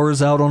think power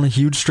is out on a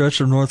huge stretch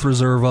of North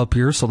Reserve up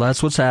here, so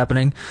that's what's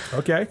happening.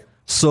 Okay.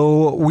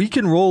 So we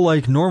can roll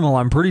like normal.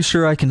 I'm pretty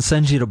sure I can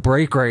send you to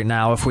break right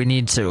now if we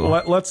need to.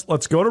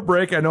 Let's go to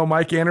break. I know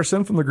Mike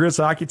Anderson from the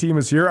Grizz hockey team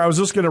is here. I was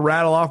just going to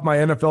rattle off my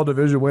NFL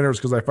division winners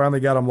because I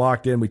finally got them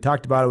locked in. We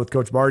talked about it with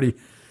Coach Barty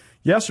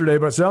yesterday,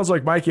 but it sounds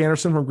like Mike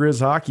Anderson from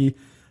Grizz hockey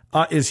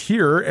is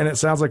here, and it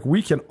sounds like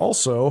we can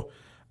also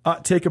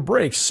take a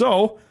break.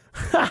 So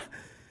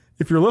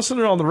if you're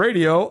listening on the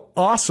radio,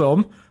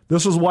 awesome.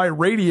 This is why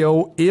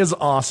radio is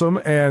awesome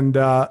and,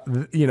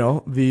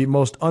 the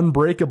most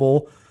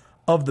unbreakable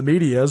of the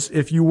medias.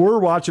 If you were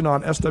watching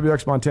on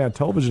SWX Montana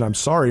Television, I'm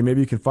sorry.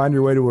 Maybe you can find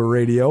your way to a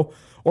radio,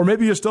 or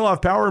maybe you still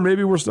have power,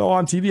 maybe we're still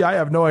on TV. I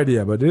have no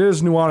idea, but it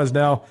is Nuanez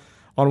Now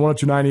on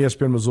 102.9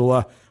 ESPN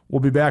Missoula. We'll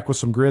be back with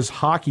some Grizz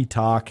hockey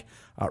talk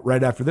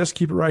right after this.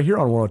 Keep it right here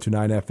on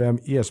 102.9 FM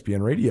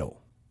ESPN Radio.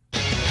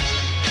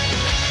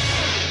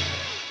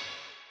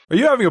 Are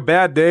you having a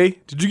bad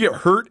day? Did you get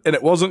hurt and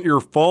it wasn't your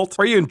fault?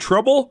 Are you in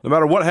trouble? No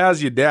matter what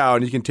has you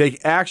down, you can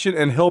take action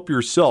and help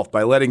yourself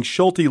by letting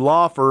Schulte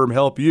Law Firm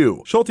help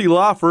you. Schulte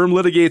Law Firm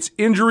litigates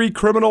injury,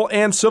 criminal,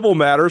 and civil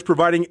matters,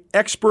 providing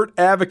expert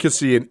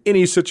advocacy in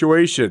any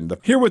situation.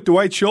 Here with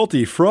Dwight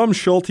Schulte from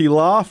Schulte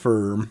Law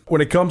Firm. When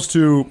it comes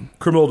to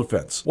criminal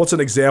defense, what's an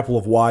example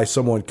of why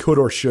someone could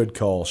or should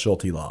call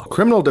Schulte Law?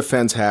 Criminal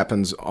defense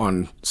happens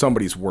on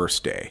somebody's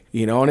worst day,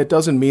 and it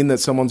doesn't mean that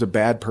someone's a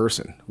bad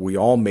person. We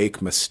all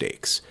make mistakes.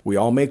 We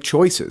all make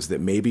choices that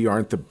maybe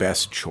aren't the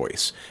best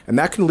choice, and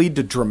that can lead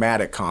to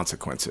dramatic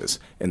consequences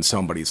in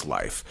somebody's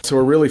life. So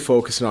we're really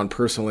focusing on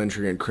personal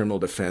injury and criminal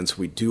defense.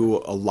 We do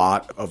a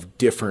lot of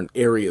different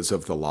areas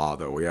of the law,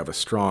 though. We have a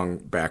strong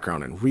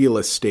background in real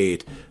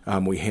estate.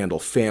 We handle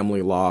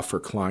family law for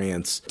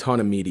clients, ton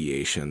of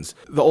mediations.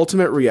 The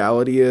ultimate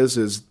reality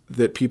is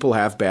that people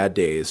have bad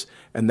days,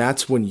 and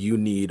that's when you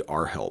need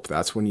our help.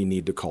 That's when you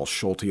need to call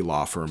Schulte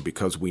Law Firm,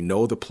 because we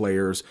know the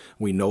players,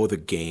 we know the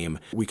game.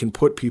 We can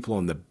put people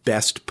in the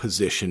best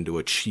position to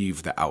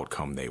achieve the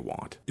outcome they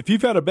want. If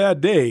you've had a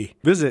bad day,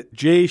 visit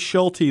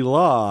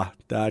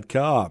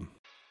jschultelaw.com.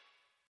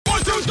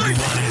 1, 2, 3.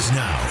 Nuanez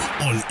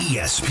Now on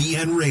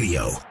ESPN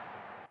Radio.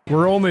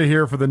 We're only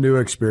here for the new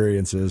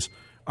experiences.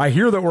 I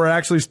hear that we're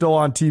actually still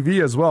on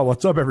TV as well.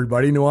 What's up,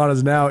 everybody?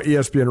 Nuanez Now,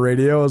 ESPN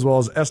Radio, as well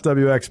as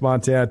SWX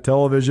Montana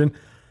Television.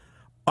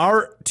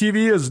 Our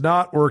TV is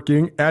not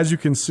working. As you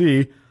can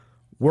see,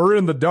 we're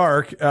in the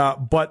dark,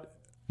 but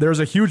there's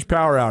a huge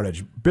power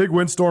outage. Big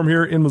windstorm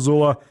here in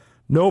Missoula.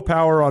 No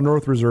power on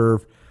North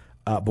Reserve,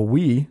 but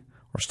we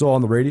are still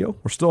on the radio.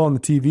 We're still on the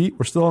TV.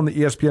 We're still on the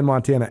ESPN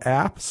Montana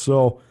app.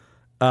 So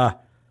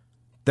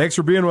thanks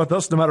for being with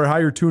us, no matter how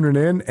you're tuning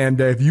in. And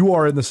if you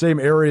are in the same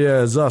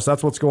area as us,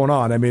 that's what's going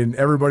on. I mean,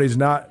 everybody's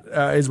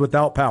is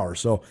without power.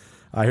 So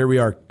here we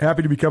are.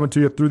 Happy to be coming to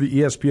you through the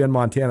ESPN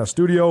Montana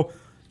studio.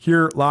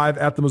 here live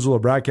at the Missoula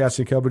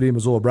Broadcasting Company.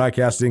 Missoula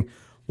Broadcasting,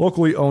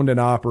 locally owned and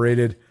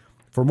operated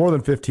for more than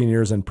 15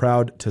 years, and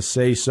proud to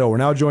say so. We're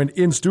now joined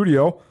in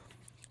studio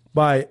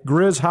by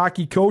Grizz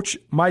hockey coach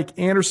Mike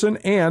Anderson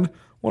and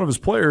one of his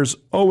players,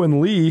 Owen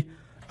Lee.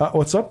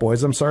 What's up,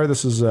 boys? I'm sorry,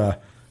 this is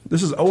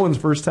Owen's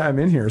first time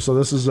in here, so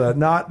this is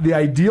not the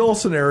ideal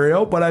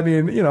scenario, but I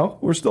mean,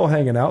 we're still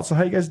hanging out. So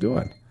how you guys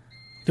doing?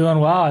 Doing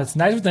well. It's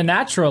nice with the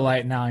natural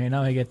light now.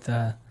 We get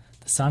the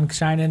sun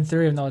shining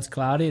through, even though it's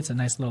cloudy. It's a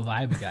nice little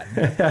vibe we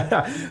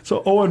got.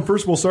 So, Owen,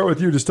 first we'll start with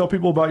you. Just tell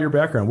people about your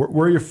background.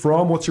 Where are you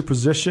from? What's your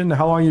position?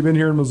 How long have you been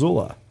here in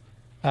Missoula?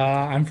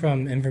 I'm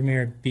from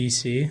Invermere,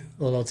 BC,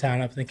 a little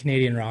town up in the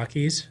Canadian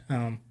Rockies.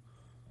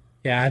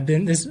 I've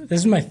been. This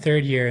is my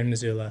third year in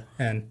Missoula,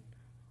 and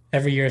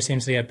every year it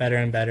seems to get better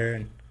and better,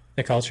 and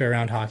the culture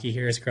around hockey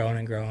here is growing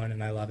and growing,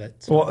 and I love it.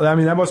 So. Well, I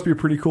mean, that must be a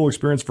pretty cool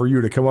experience for you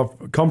to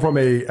come from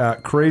a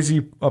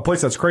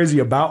place that's crazy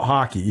about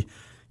hockey.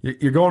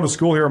 You're going to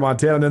school here in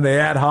Montana, and then they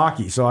add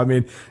hockey. So, I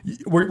mean,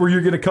 were you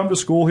going to come to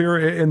school here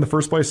in the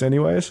first place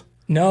anyways?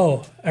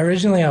 No,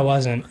 originally I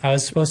wasn't. I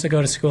was supposed to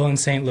go to school in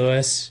St.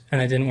 Louis, and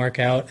it didn't work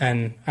out.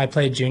 And I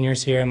played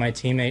juniors here, and my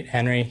teammate,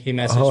 Henry, he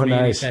messaged me,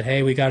 and he said,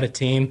 hey, we got a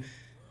team.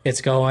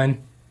 It's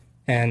going.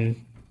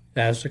 And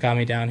that's what got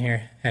me down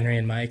here, Henry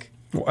and Mike.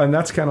 And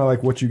that's kind of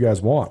like what you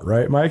guys want,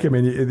 right, Mike? I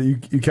mean,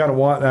 you kind of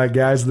want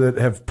guys that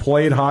have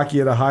played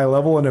hockey at a high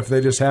level, and if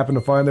they just happen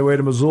to find their way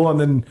to Missoula and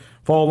then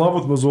fall in love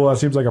with Missoula, it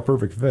seems like a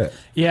perfect fit.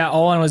 Yeah,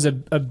 Owen was a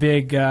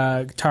big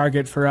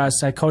target for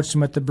us. I coached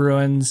him with the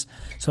Bruins,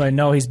 so I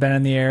know he's been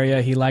in the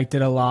area. He liked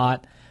it a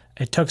lot.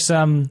 It took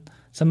some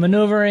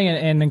maneuvering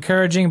and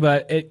encouraging,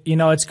 but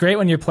it's great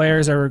when your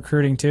players are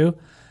recruiting too.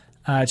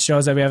 It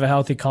shows that we have a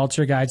healthy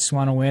culture. Guys just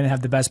want to win and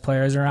have the best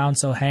players around.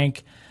 So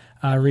Hank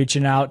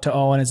reaching out to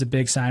Owen is a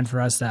big sign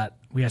for us that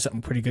we have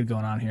something pretty good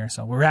going on here.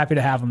 So we're happy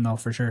to have him, though,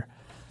 for sure.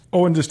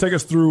 Owen, just take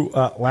us through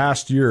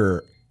last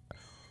year.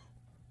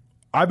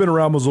 I've been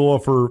around Missoula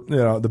for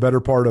the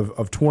better part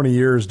of 20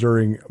 years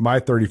during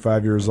my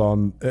 35 years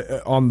on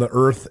the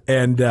earth,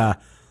 and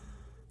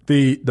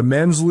the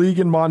men's league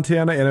in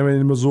Montana and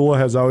in Missoula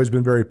has always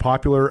been very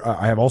popular.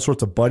 I have all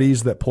sorts of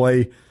buddies that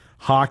play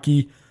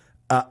hockey,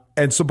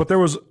 but there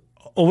was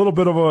a little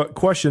bit of a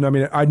question. I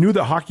mean, I knew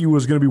that hockey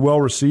was going to be well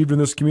received in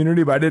this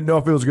community, but I didn't know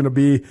if it was going to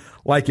be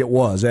like it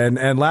was.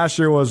 And last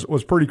year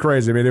was pretty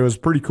crazy. I mean, it was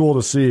pretty cool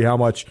to see how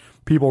much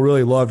people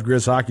really loved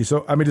Grizz hockey.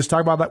 So, I mean, just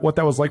talk about that, what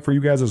that was like for you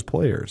guys as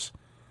players.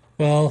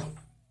 Well,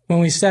 when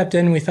we stepped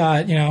in, we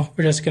thought,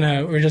 we're just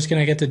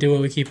gonna get to do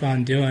what we keep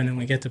on doing, and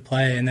we get to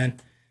play. And then,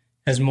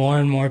 as more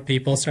and more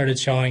people started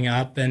showing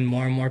up, and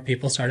more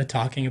people started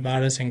talking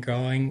about us and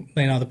growing,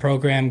 the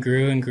program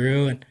grew and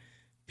grew, and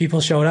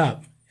people showed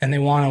up. And they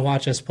want to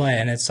watch us play,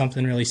 and it's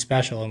something really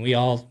special, and we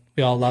all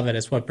love it.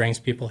 It's what brings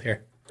people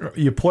here.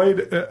 You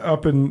played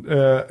up in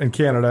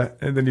Canada,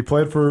 and then you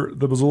played for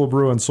the Missoula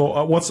Bruins. So,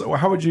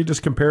 how would you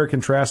just compare and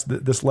contrast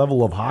this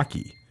level of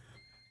hockey?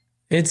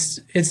 It's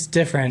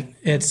different.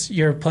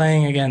 You're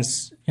playing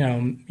against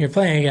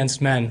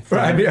men.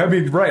 Right. I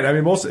mean, right. I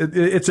mean,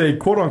 it's a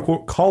quote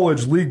unquote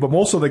college league, but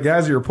most of the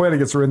guys that you're playing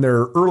against are in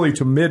their early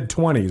to mid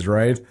 20s,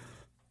 right?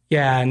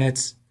 Yeah, and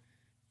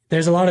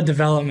there's a lot of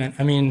development.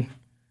 I mean,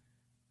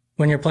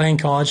 when you're playing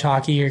college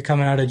hockey, you're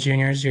coming out of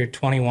juniors, you're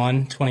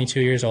 21,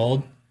 22 years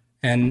old,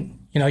 and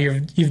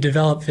you've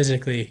developed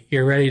physically.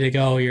 You're ready to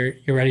go. You're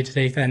ready to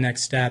take that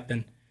next step,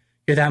 and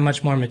you're that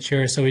much more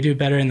mature. So we do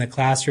better in the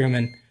classroom,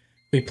 and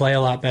we play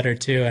a lot better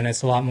too, and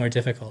it's a lot more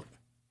difficult.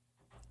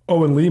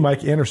 Owen Lee,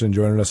 Mike Anderson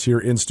joining us here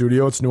in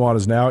studio. It's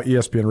Nuanez Now,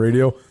 ESPN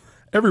Radio.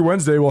 Every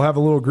Wednesday we'll have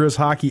a little Grizz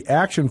hockey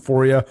action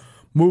for you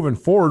moving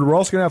forward. We're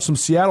also going to have some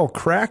Seattle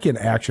Kraken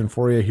action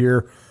for you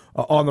here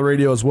on the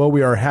radio as well.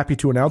 We are happy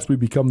to announce we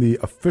become the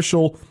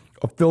official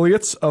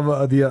affiliates of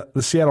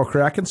the Seattle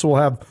Kraken. So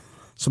we'll have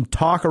some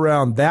talk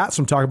around that,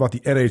 some talk about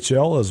the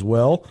NHL as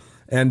well.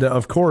 And,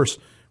 of course,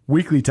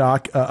 weekly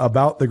talk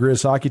about the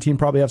Grizz hockey team.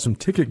 Probably have some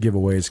ticket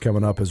giveaways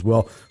coming up as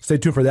well. Stay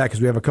tuned for that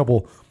because we have a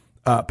couple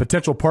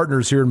potential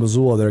partners here in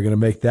Missoula that are going to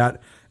make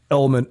that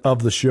element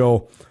of the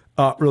show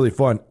really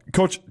fun.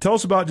 Coach, tell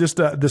us about just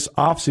this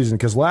offseason,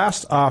 because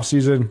last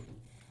offseason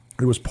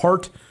it was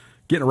part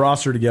getting a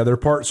roster together,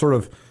 part sort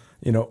of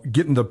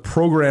getting the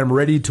program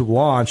ready to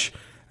launch.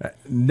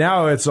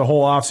 Now it's a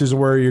whole offseason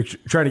where you're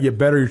trying to get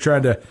better. You're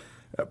trying to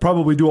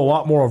probably do a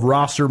lot more of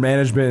roster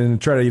management and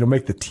try to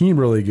make the team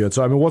really good.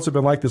 So, I mean, what's it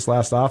been like this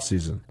last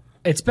offseason?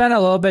 It's been a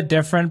little bit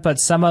different, but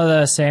some of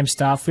the same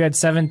stuff. We had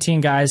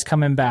 17 guys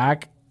coming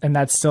back, and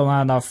that's still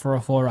not enough for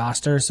a full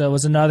roster. So it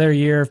was another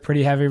year of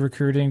pretty heavy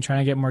recruiting, trying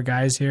to get more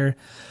guys here.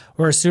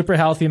 We're a super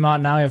healthy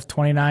amount now. We have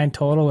 29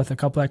 total with a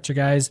couple extra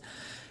guys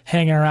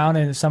hanging around,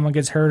 and if someone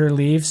gets hurt or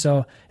leaves.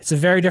 So it's a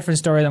very different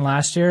story than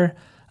last year.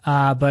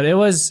 But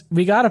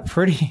we got a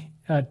pretty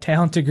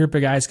talented group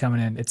of guys coming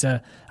in. It's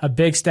a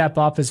big step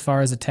up as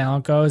far as the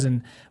talent goes,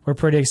 and we're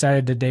pretty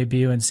excited to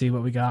debut and see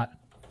what we got.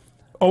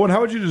 Oh, and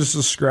how would you just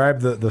describe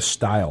the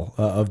style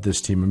of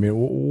this team? I mean,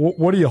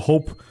 what do you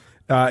hope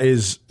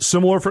is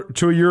similar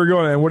to a year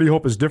ago, and what do you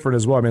hope is different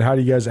as well? I mean,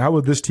 how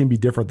would this team be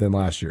different than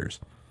last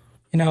year's?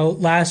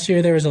 Last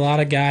year there was a lot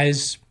of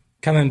guys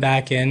coming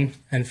back in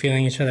and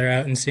feeling each other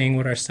out and seeing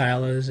what our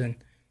style is. And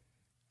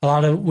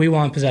we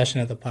want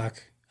possession of the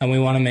puck, and we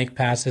want to make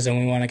passes, and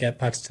we want to get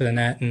pucks to the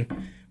net.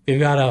 And we've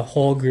got a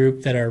whole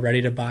group that are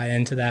ready to buy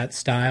into that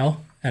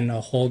style, and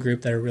a whole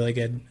group that are really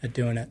good at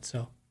doing it.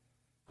 So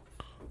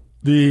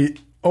the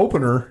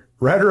opener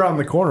right around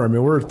the corner. I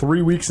mean, we're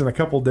 3 weeks and a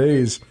couple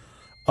days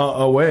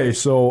away.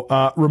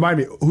 So remind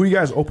me, who you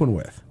guys open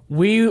with?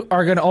 We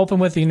are going to open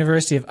with the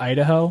University of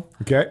Idaho.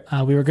 Okay.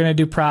 We were going to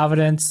do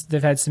Providence.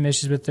 They've had some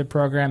issues with their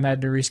program, had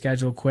to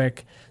reschedule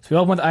quick. So we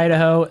open with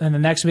Idaho, and the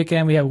next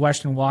weekend we have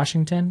Western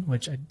Washington,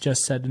 which I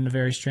just said in a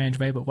very strange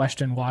way, but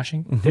Western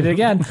Washington. Did it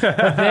again.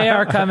 But they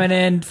are coming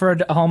in for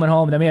a home and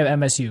home. Then we have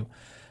MSU.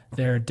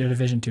 They're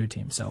Division II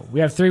team. So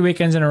we have 3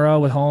 weekends in a row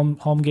with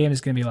home game.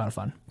 It's going to be a lot of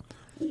fun.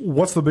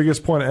 What's the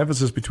biggest point of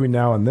emphasis between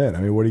now and then?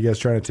 I mean, what are you guys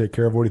trying to take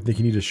care of? What do you think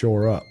you need to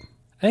shore up?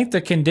 I think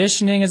the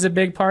conditioning is a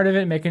big part of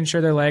it, making sure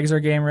their legs are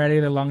game ready,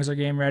 their lungs are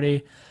game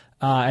ready,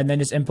 and then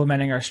just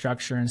implementing our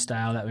structure and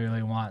style that we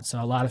really want.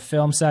 So a lot of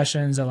film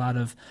sessions, a lot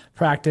of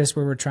practice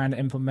where we're trying to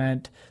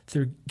implement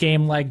through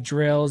game-like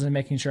drills and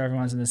making sure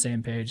everyone's on the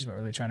same page is what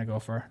we're really trying to go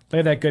for.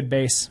 Lay that good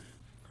base.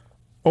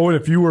 Oh, and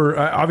if you were,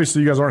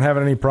 obviously you guys aren't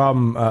having any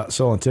problem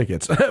selling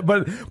tickets,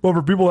 but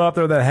for people out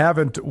there that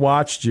haven't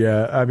watched you,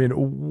 I mean,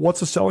 what's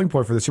the selling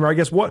point for this team? I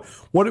guess what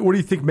do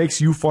you think makes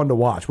you fun to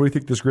watch? What do you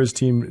think this Grizz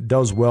team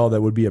does well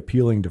that would be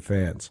appealing to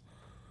fans?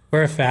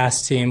 We're a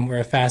fast team. We're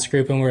a fast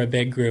group, and we're a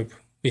big group.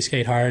 We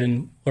skate hard,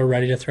 and we're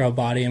ready to throw a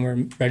body, and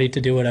we're ready to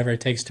do whatever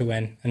it takes to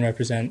win and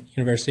represent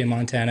University of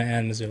Montana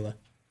and Missoula.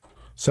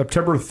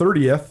 September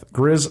 30th,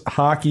 Grizz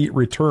hockey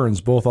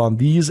returns both on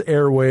these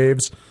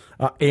airwaves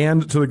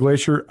and to the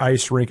Glacier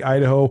Ice Rink,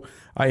 Idaho,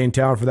 in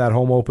town for that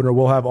home opener.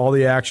 We'll have all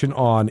the action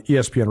on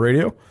ESPN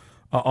Radio,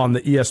 on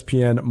the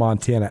ESPN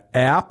Montana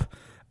app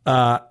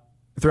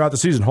throughout the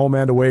season, home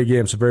and away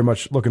games. So very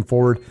much looking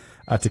forward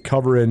to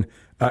covering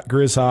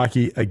Grizz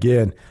hockey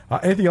again.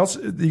 Anything else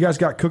you guys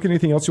got cooking?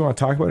 Anything else you want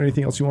to talk about?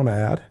 Anything else you want to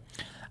add?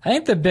 I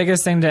think the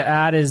biggest thing to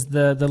add is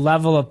the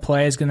level of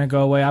play is going to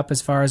go way up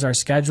as far as our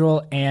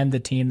schedule and the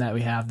team that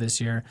we have this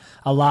year.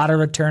 A lot of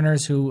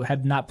returners who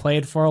had not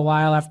played for a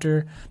while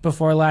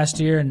before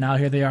last year, and now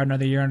here they are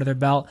another year under their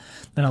belt.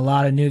 Then a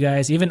lot of new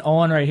guys. Even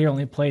Owen right here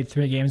only played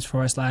 3 games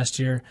for us last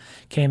year,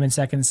 came in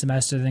second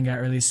semester, then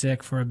got really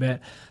sick for a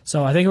bit.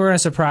 So I think we're going to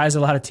surprise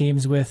a lot of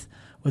teams with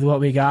what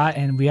we got,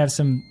 and we have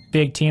some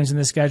big teams in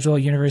the schedule.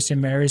 University of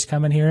Mary's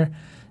coming here.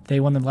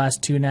 They won the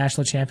last 2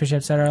 national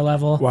championships at our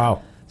level.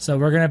 Wow. So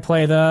we're going to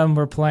play them.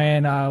 We're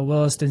playing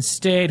Williston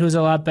State, who's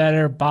a lot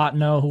better.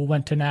 Botno, who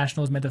went to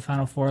nationals, made the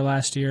Final Four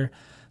last year.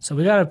 So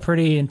we got a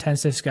pretty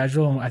intensive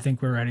schedule, and I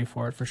think we're ready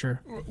for it for sure.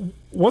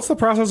 What's the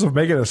process of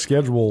making a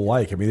schedule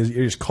like? I mean, is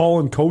you just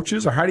calling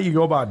coaches, or how do you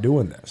go about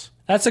doing this?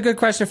 That's a good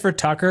question for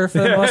Tucker for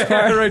the most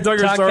part. Right,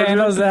 Tucker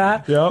handles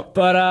that. Yep.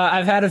 But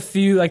I've had a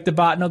few, like the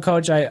Botno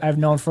coach I've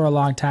known for a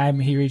long time.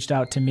 He reached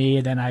out to me,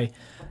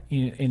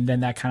 and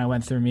then that kind of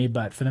went through me.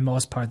 But for the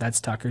most part,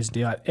 that's Tucker's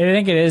deal. I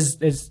think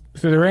it's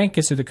through the rink,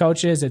 it's through the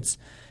coaches. It's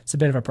a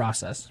bit of a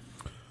process.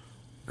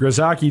 Grizz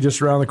hockey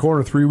just around the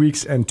corner, 3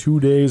 weeks and 2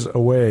 days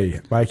away.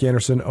 Mike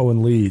Anderson,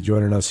 Owen Lee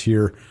joining us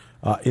here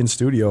in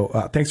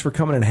studio. Thanks for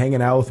coming and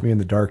hanging out with me in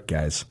the dark,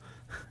 guys.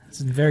 It's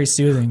very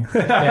soothing.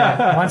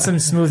 Yeah, I want some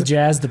smooth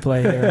jazz to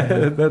play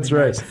here. That's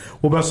right.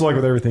 Well, best of luck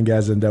with everything,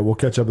 guys, and we'll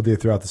catch up with you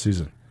throughout the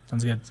season.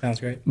 Sounds good. Sounds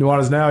great.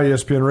 Nuanez Now,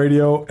 ESPN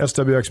Radio,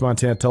 SWX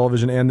Montana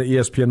Television, and the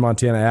ESPN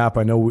Montana app.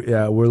 I know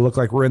we look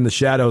like we're in the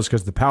shadows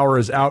because the power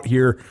is out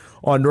here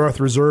on North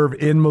Reserve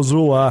in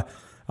Missoula.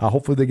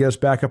 Hopefully they get us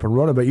back up and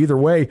running. But either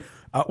way,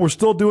 we're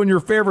still doing your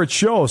favorite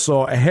show.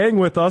 So hang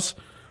with us.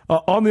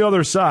 On the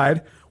other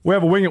side, we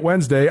have a Wing It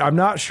Wednesday. I'm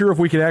not sure if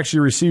we can actually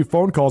receive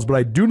phone calls, but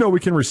I do know we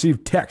can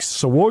receive texts.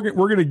 So we're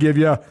going to give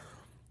you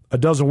a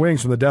dozen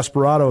wings from the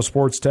Desperado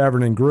Sports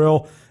Tavern and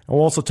Grill. And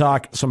we'll also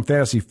talk some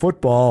fantasy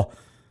football.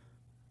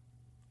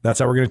 That's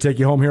how we're going to take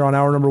you home here on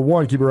hour number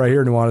 1. Keep it right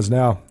here. Nuanez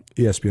Now,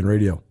 ESPN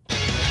Radio.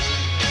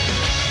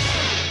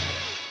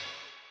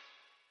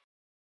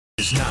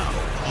 Is now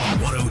on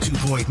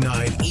 102.9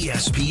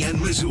 ESPN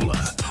Missoula.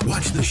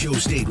 Watch the show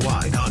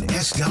statewide on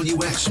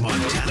SWX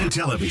Montana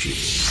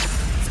Television.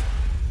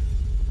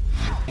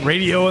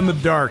 Radio in the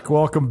dark.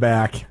 Welcome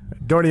back.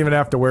 Don't even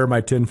have to wear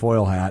my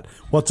tinfoil hat.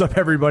 What's up,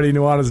 everybody?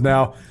 Nuanez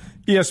Now,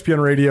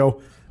 ESPN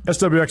Radio,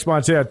 SWX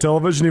Montana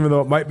Television, even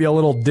though it might be a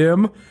little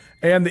dim,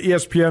 and the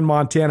ESPN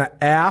Montana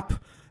app.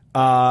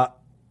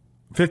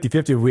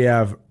 50-50 if we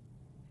have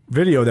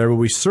video there, but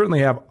we certainly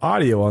have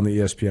audio on the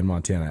ESPN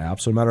Montana app.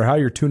 So no matter how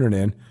you're tuning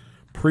in,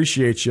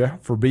 appreciate you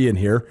for being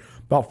here.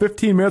 About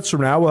 15 minutes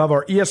from now, we'll have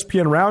our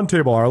ESPN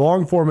Roundtable, our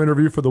long-form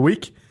interview for the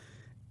week,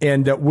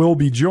 and we'll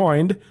be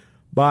joined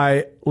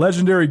by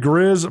legendary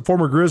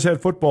former Grizz head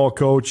football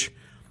coach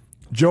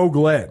Joe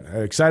Glenn.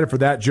 Excited for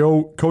that.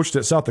 Joe coached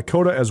at South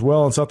Dakota as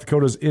well, and South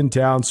Dakota's in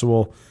town,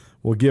 so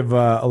we'll give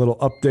a little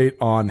update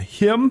on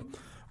him.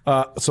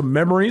 Some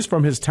memories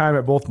from his time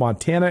at both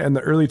Montana in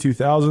the early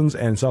 2000s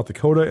and South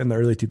Dakota in the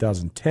early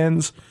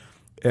 2010s.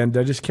 And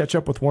just catch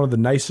up with one of the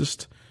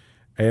nicest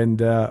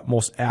and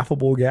most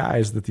affable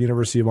guys that the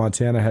University of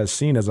Montana has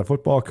seen as a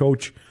football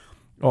coach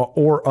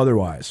or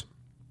otherwise.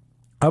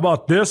 How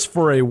about this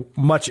for a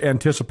much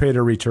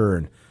anticipated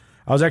return?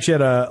 I was actually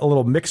at a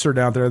little mixer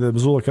down there at the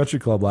Missoula Country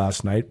Club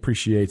last night.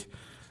 Appreciate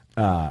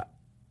the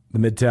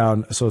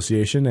Midtown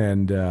Association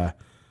and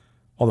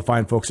all the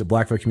fine folks at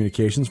Blackfoot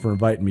Communications for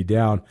inviting me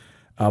down.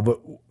 But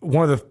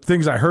one of the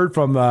things I heard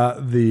from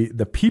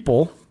the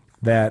people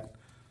that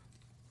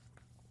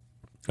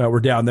were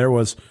down there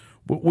was,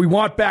 we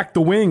want back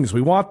the wings.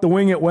 We want the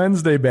Wing at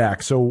Wednesday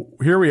back. So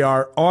here we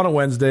are on a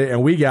Wednesday,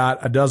 and we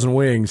got a dozen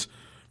wings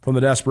from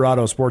the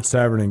Desperado Sports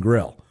Tavern and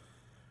Grill.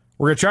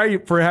 We're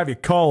going to have you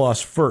call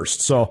us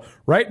first. So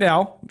right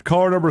now,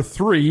 caller number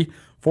 3,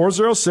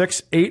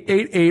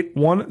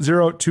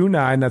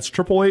 406-888-1029. That's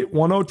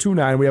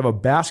 888-1029. We have a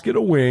basket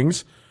of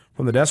wings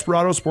from the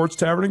Desperado Sports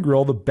Tavern and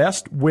Grill, the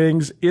best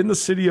wings in the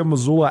city of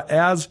Missoula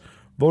as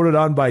voted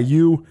on by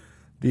you,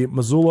 the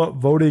Missoula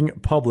voting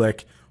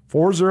public.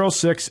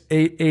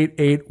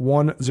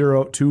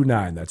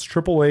 406-888-1029. That's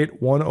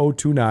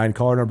 888-1029.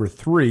 Caller number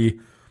 3.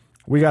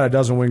 We got a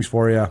dozen wings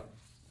for you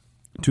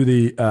to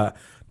the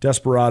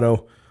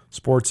Desperado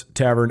Sports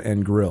Tavern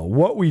and Grill.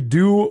 What we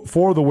do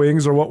for the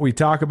wings, or what we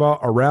talk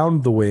about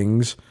around the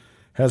wings,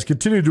 has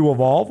continued to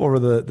evolve over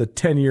the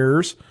 10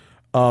 years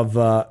of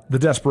the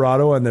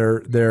Desperado and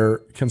their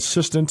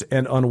consistent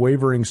and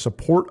unwavering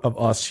support of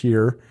us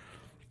here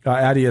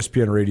at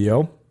ESPN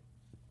Radio.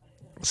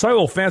 It's not a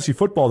little fancy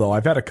football, though.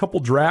 I've had a couple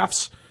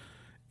drafts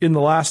in the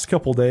last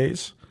couple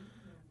days,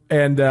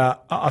 and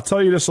I'll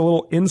tell you just a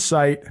little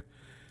insight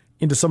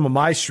into some of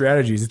my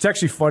strategies. It's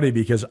actually funny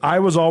because I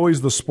was always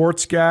the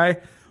sports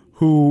guy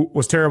who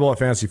was terrible at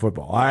fantasy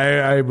football.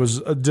 I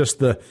was just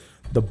the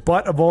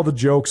butt of all the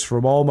jokes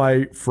from all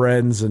my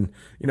friends, and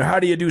how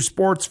do you do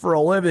sports for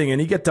a living, and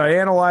you get to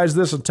analyze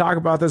this and talk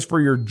about this for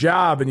your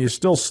job, and you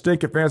still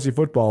stink at fantasy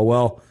football.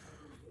 Well,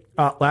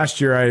 last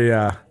year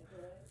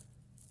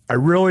I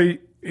really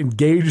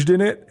engaged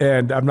in it,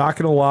 and I'm not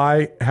going to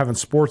lie, having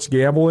sports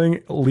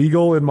gambling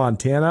legal in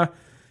Montana,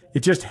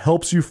 it just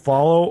helps you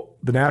follow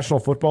the National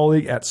Football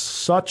League at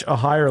such a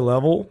higher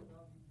level.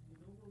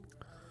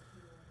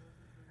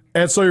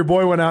 And so your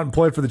boy went out and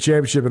played for the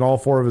championship in all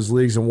 4 of his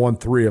leagues and won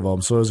 3 of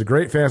them. So it was a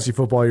great fantasy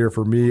football year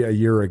for me a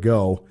year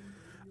ago.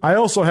 I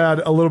also had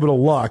a little bit of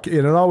luck, and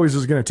it always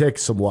is going to take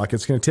some luck.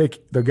 It's going to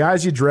take the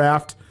guys you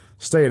draft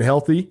staying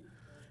healthy,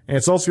 and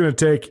it's also going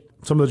to take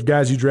some of the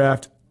guys you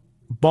draft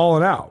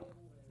balling out.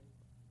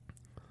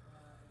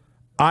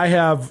 I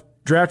have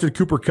drafted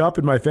Cooper Kupp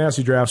in my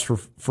fantasy drafts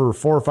for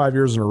 4 or 5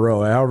 years in a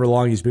row, however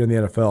long he's been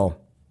in the NFL,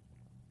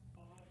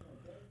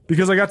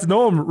 because I got to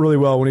know him really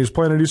well when he was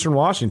playing in Eastern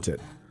Washington.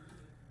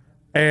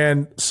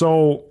 And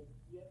so,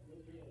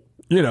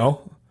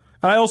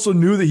 I also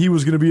knew that he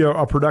was going to be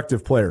a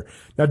productive player.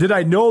 Now, did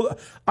I know?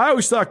 I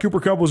always thought Cooper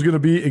Kupp was going to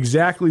be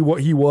exactly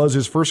what he was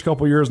his first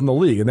couple years in the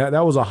league, and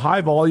that was a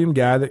high-volume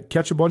guy that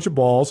catch a bunch of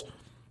balls,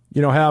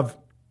 have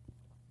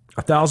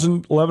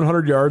 1,000,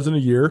 1,100 yards in a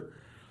year,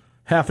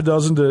 half a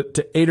dozen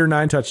to 8 or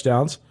 9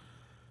 touchdowns.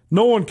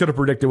 No one could have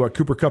predicted what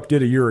Cooper Kupp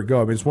did a year ago.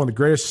 I mean, it's one of the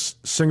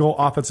greatest single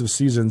offensive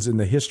seasons in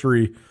the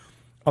history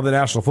of the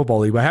National Football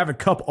League. But having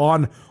Kupp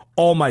on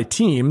all my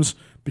teams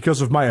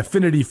because of my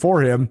affinity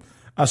for him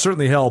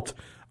certainly helped.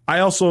 I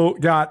also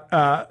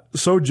got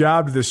so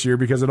jobbed this year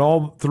because in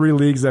all 3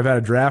 leagues I've had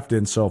a draft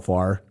in so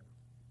far,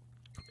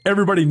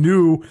 everybody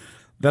knew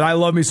that I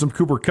love me some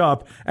Cooper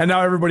Kupp, and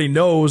now everybody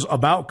knows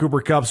about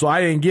Cooper Kupp, so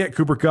I didn't get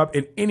Cooper Kupp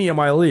in any of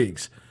my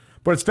leagues.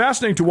 But it's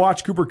fascinating to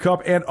watch Cooper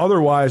Kupp and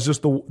otherwise,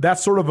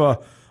 that's sort of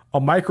a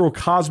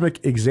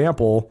microcosmic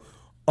example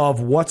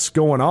of what's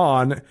going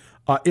on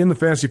in the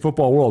fantasy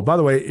football world. By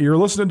the way, you're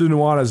listening to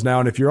Nuanez now,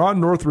 and if you're on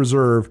North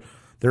Reserve,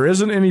 there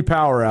isn't any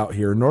power out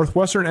here.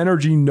 Northwestern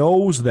Energy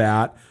knows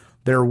that.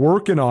 They're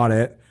working on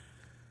it.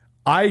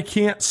 I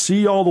can't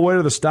see all the way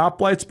to the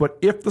stoplights, but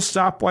if the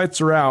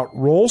stoplights are out,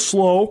 roll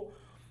slow,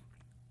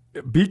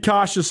 be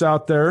cautious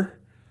out there,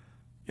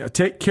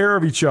 take care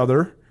of each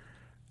other,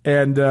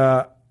 and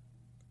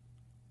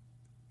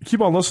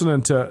keep on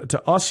listening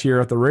to us here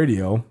at the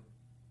radio.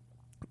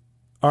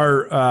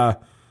 Our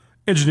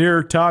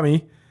engineer,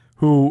 Tommy,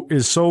 who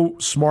is so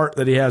smart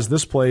that he has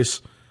this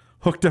place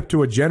hooked up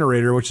to a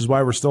generator, which is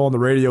why we're still on the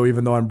radio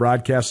even though I'm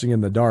broadcasting in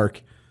the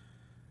dark.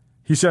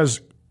 He says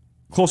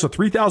close to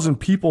 3,000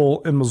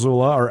 people in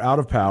Missoula are out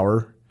of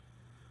power.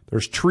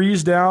 There's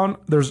trees down.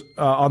 There's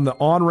on the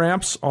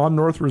on-ramps on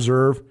North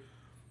Reserve.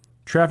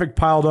 Traffic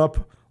piled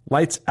up.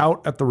 Lights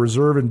out at the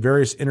reserve in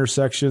various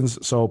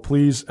intersections. So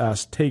please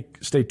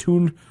stay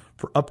tuned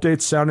for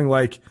updates. Sounding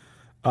like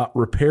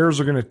repairs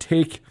are going to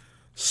take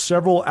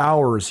several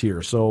hours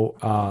here.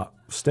 So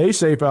stay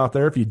safe out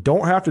there. If you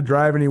don't have to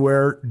drive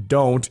anywhere,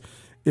 don't.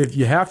 If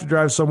you have to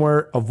drive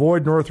somewhere,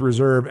 avoid North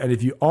Reserve. And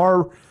if you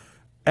are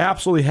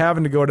absolutely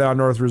having to go down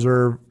North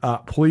Reserve,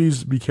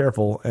 please be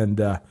careful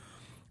and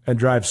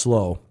drive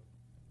slow.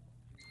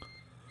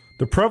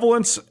 The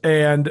prevalence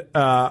and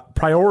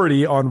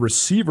priority on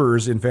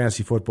receivers in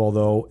fantasy football,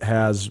 though,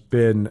 has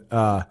been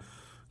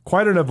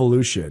quite an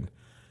evolution.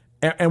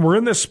 And we're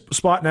in this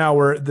spot now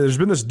where there's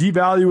been this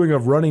devaluing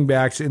of running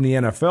backs in the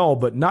NFL,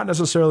 but not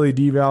necessarily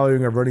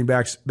devaluing of running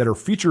backs that are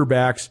feature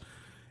backs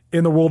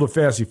in the world of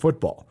fantasy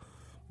football.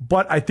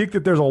 But I think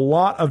that there's a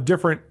lot of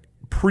different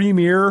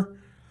premier,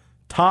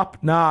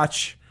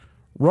 top-notch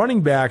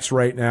running backs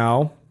right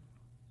now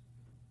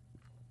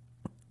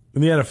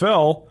in the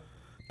NFL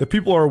that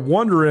people are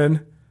wondering,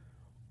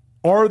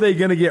 are they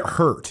going to get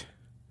hurt?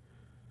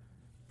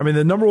 I mean,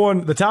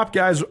 the top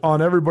guys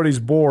on everybody's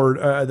board,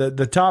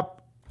 the top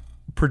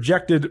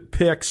projected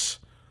picks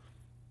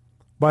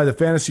by the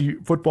fantasy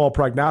football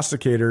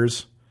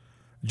prognosticators,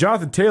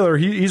 Jonathan Taylor,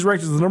 he's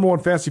ranked as the number one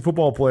fantasy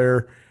football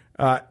player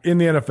in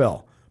the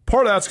NFL.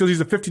 Part of that's because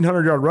he's a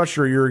 1,500-yard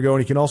rusher a year ago,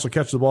 and he can also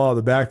catch the ball out of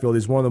the backfield.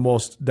 He's one of the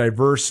most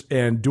diverse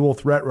and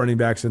dual-threat running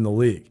backs in the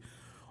league.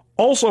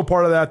 Also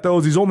part of that, though,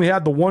 is he's only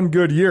had the one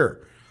good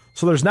year.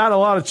 So there's not a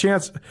lot of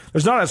chance,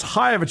 there's not as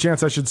high of a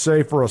chance, I should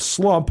say, for a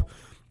slump,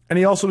 and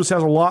he also just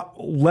has a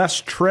lot less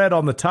tread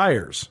on the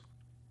tires.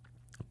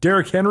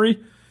 Derrick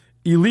Henry,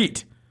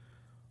 elite.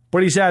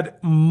 But he's had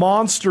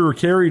monster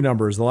carry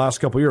numbers the last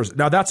couple of years.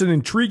 Now, that's an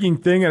intriguing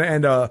thing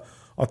and a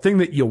thing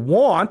that you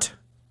want.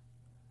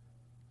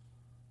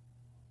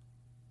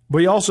 But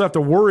you also have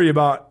to worry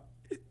about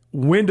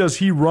when does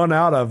he run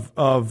out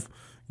of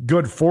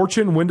good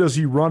fortune? When does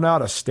he run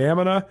out of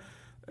stamina?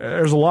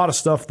 There's a lot of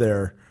stuff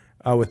there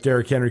with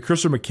Derrick Henry.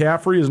 Christian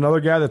McCaffrey is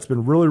another guy that's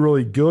been really,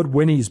 really good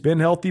when he's been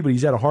healthy, but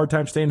he's had a hard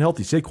time staying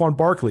healthy. Saquon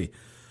Barkley,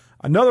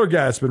 another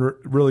guy that's been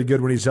really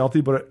good when he's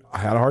healthy, but I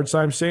had a hard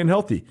time staying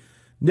healthy.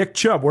 Nick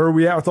Chubb, where are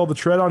we at with all the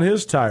tread on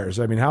his tires?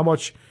 I mean, how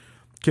much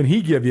can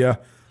he give you?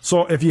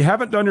 So if you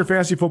haven't done your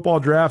fantasy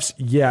football drafts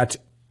yet,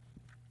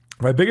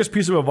 my biggest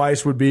piece of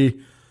advice would be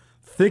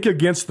think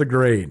against the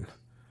grain.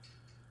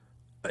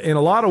 In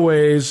a lot of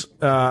ways,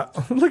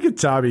 look at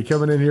Tommy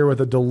coming in here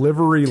with a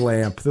delivery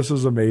lamp. This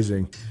is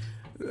amazing.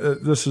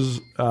 This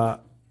is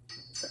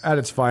at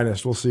its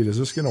finest. We'll see. Is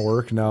this going to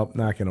work? No,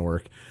 not going to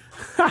work.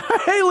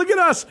 Hey, look at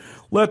us.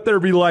 Let there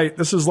be light.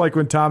 This is like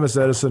when Thomas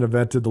Edison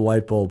invented the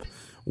light bulb.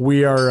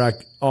 We are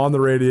on the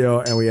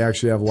radio, and we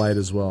actually have light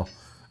as well.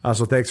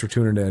 So thanks for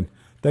tuning in.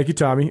 Thank you,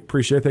 Tommy.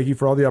 Appreciate it. Thank you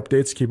for all the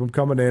updates. Keep them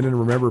coming in. And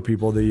remember,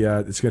 people,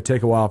 it's going to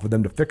take a while for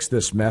them to fix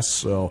this mess.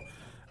 So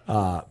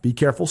be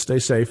careful. Stay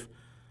safe.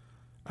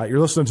 You're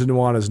listening to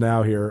Nuanez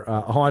Now here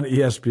on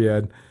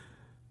ESPN.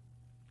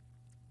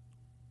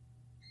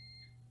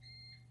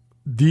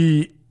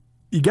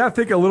 You got to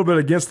think a little bit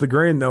against the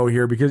grain, though,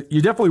 here, because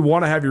you definitely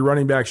want to have your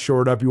running backs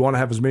shored up. You want to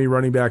have as many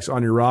running backs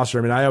on your roster.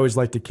 I mean, I always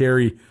like to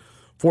carry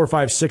 4,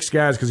 5, 6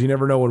 guys because you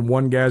never know when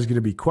one guy is going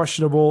to be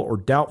questionable or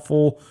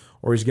doubtful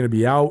or he's going to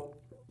be out.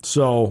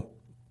 So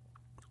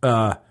you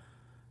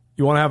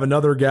want to have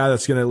another guy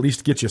that's going to at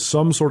least get you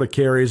some sort of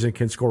carries and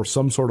can score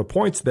some sort of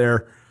points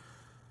there.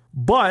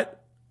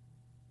 But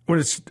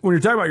when you're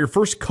talking about your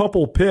first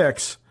couple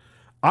picks,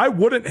 I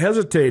wouldn't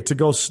hesitate to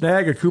go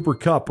snag a Cooper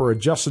Kupp or a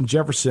Justin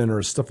Jefferson or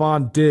a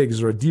Stephon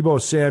Diggs or a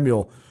Deebo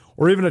Samuel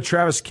or even a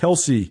Travis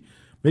Kelce,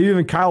 maybe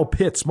even Kyle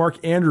Pitts, Mark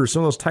Andrews,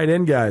 some of those tight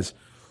end guys.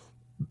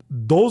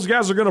 Those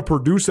guys are going to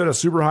produce at a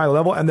super high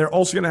level, and they're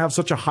also going to have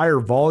such a higher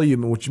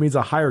volume, which means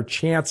a higher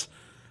chance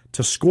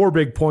to score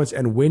big points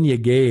and win you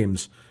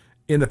games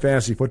in the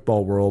fantasy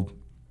football world.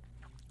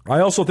 I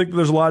also think that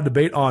there's a lot of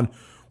debate on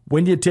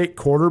when you take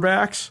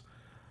quarterbacks,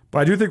 but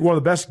I do think one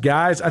of the best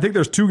guys, I think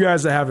there's 2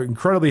 guys that have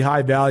incredibly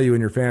high value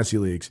in your fantasy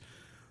leagues.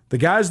 The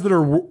guys that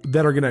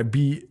are going to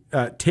be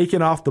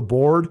taken off the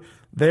board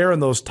there in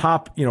those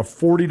top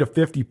 40 to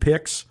 50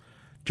 picks,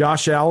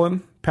 Josh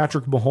Allen,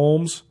 Patrick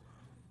Mahomes,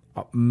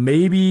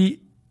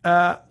 maybe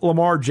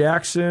Lamar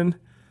Jackson.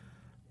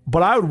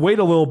 But I would wait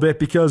a little bit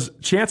because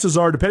chances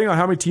are, depending on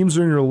how many teams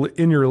are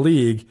in your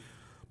league,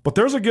 but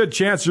there's a good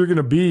chance you're going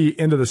to be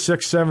into the 6th,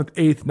 7th,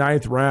 8th,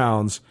 9th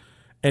rounds.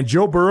 And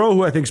Joe Burrow,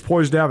 who I think is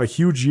poised to have a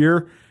huge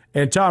year,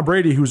 and Tom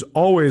Brady, who's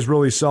always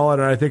really solid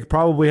and I think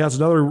probably has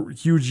another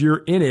huge year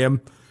in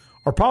him,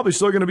 are probably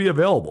still going to be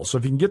available. So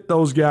if you can get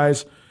those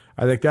guys,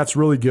 I think that's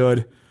really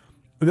good.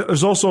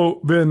 There's also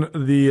been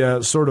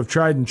the sort of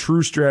tried and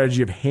true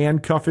strategy of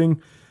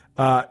handcuffing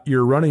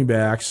your running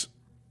backs.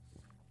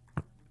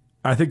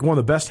 I think one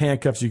of the best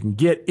handcuffs you can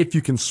get, if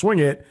you can swing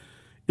it,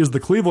 is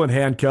the Cleveland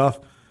handcuff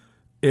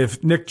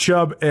if Nick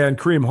Chubb and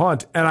Kareem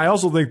Hunt. And I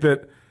also think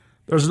that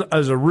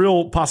there's a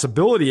real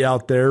possibility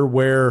out there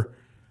where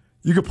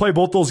you could play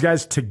both those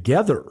guys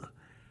together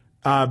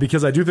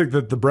because I do think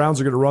that the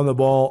Browns are going to run the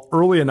ball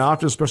early and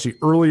often, especially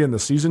early in the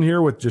season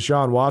here with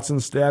Deshaun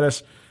Watson's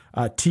status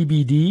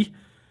TBD.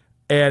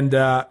 And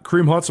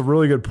Kareem Hunt's a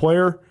really good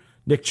player.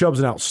 Nick Chubb's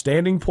an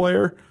outstanding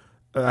player.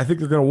 I think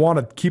they're going to want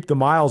to keep the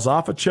miles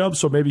off of Chubb,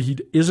 so maybe he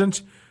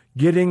isn't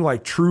getting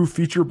like true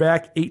feature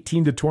back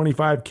 18 to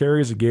 25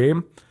 carries a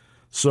game.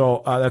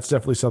 So that's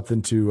definitely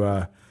something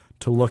to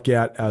look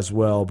at as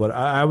well. But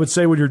I would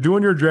say when you're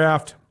doing your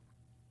draft,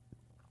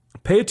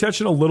 pay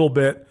attention a little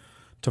bit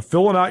to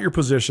filling out your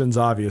positions,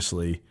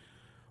 obviously.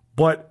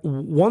 But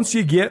once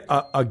you get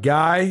a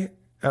guy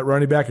at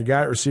running back, a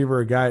guy at receiver,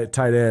 a guy at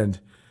tight end,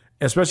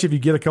 especially if you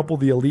get a couple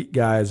of the elite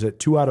guys at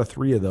 2 out of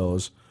 3 of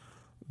those,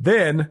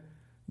 then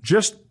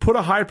just put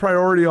a high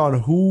priority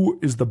on who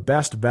is the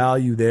best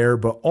value there,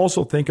 but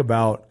also think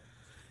about,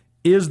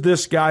 is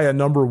this guy a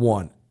number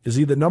one? Is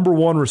he the number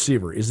one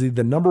receiver? Is he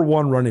the number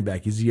one running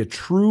back? Is he a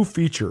true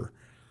feature?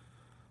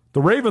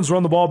 The Ravens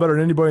run the ball better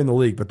than anybody in the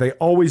league, but they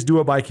always do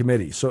it by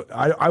committee. So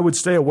I would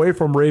stay away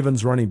from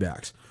Ravens running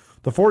backs.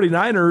 The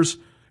 49ers,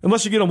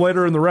 unless you get them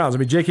later in the rounds. I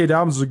mean, J.K.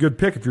 Dobbins is a good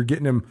pick if you're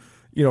getting him,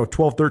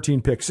 12,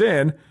 13 picks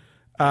in.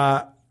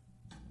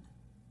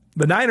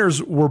 The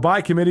Niners were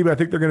by committee, but I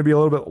think they're going to be a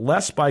little bit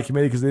less by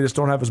committee because they just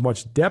don't have as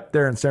much depth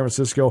there in San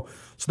Francisco.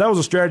 So that was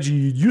a strategy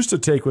you used to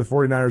take with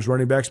 49ers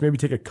running backs, maybe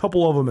take a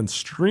couple of them and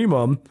stream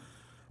them.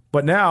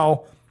 But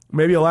now,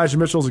 maybe Elijah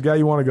Mitchell is a guy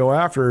you want to go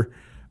after.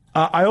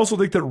 I also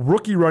think that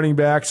rookie running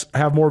backs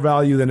have more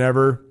value than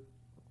ever,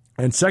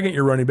 and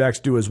second-year running backs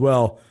do as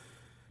well,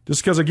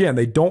 just because, again,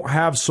 they don't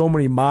have so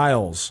many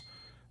miles.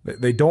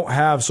 They don't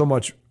have so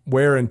much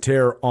wear and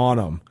tear on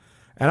them.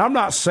 And I'm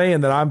not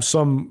saying that I'm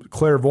some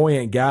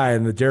clairvoyant guy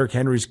and that Derrick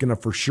Henry's going to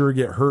for sure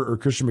get hurt or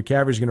Christian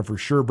McCaffrey's going to for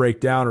sure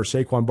break down or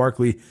Saquon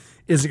Barkley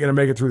isn't going to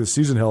make it through the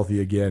season healthy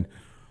again.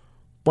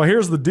 But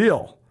here's the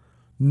deal.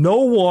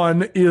 No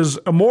one is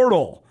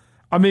immortal.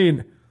 I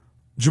mean,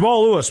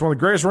 Jamal Lewis, one of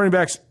the greatest running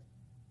backs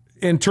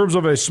in terms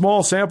of a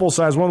small sample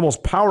size, one of the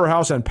most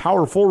powerhouse and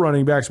powerful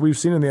running backs we've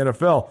seen in the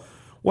NFL.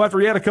 Well, after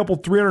he had a couple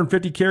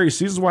 350 carry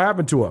seasons, what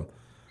happened to him?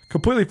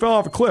 Completely fell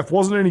off a cliff,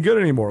 wasn't any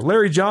good anymore.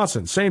 Larry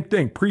Johnson, same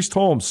thing. Priest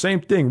Holmes, same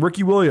thing.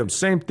 Ricky Williams,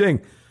 same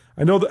thing.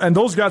 I know, and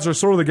those guys are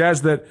sort of the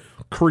guys that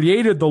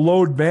created the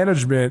load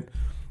management.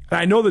 And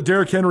I know that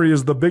Derrick Henry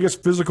is the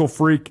biggest physical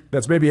freak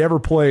that's maybe ever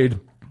played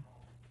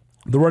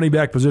the running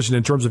back position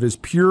in terms of his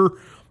pure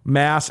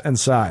mass and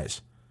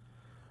size.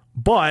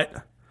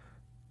 But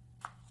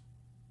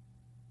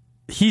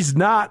he's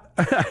not,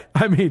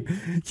 I mean,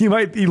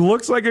 he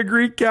looks like a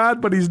Greek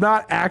god, but he's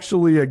not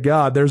actually a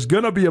god. There's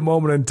going to be a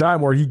moment in time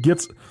where he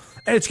gets,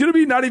 and it's going to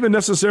be not even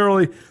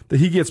necessarily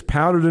that he gets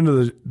pounded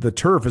into the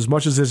turf as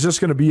much as it's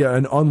just going to be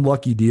an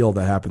unlucky deal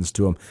that happens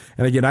to him.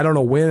 And again, I don't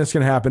know when it's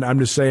going to happen. I'm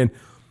just saying,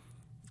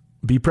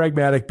 be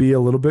pragmatic, be a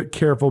little bit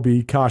careful,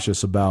 be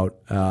cautious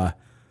about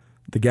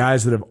the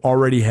guys that have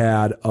already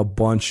had a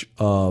bunch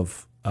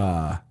of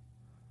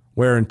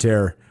wear and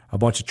tear, a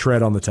bunch of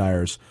tread on the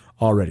tires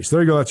already. So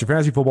there you go. That's your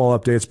fantasy football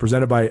updates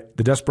presented by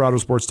the Desperado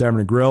Sports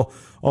Tavern and Grill.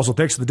 Also,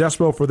 thanks to the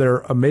Despo for their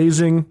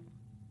amazing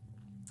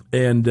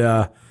and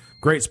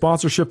great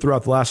sponsorship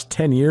throughout the last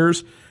 10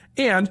 years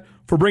and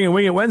for bringing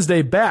Wing It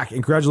Wednesday back.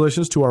 And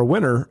congratulations to our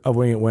winner of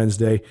Wing It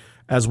Wednesday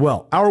as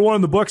well. Hour 1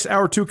 in the books,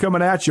 Hour 2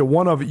 coming at you.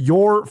 One of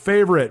your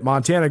favorite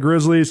Montana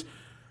Grizzlies,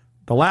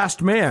 the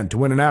last man to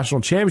win a national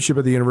championship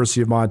at the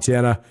University of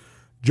Montana,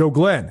 Joe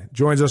Glenn,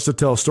 joins us to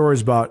tell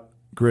stories about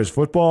Grizz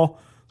football,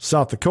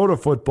 South Dakota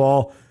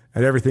football,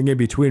 and everything in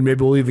between.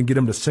 Maybe we'll even get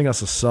him to sing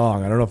us a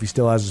song. I don't know if he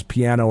still has his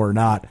piano or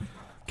not.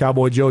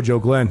 Cowboy Joe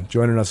Glenn,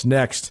 joining us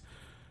next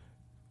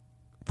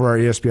for our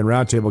ESPN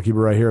Roundtable. Keep it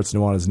right here. It's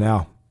Nuanez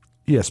Now,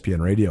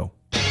 ESPN Radio.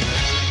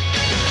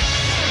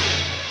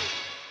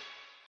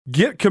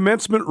 Get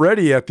commencement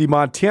ready at the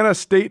Montana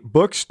State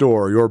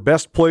Bookstore, your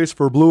best place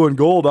for blue and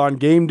gold on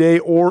game day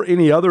or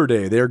any other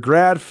day. Their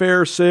grad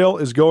fair sale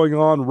is going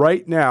on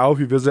right now if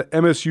you visit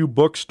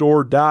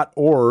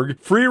msubookstore.org.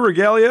 Free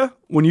regalia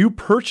when you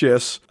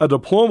purchase a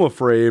diploma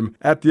frame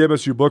at the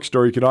MSU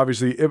Bookstore. You can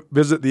obviously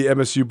visit the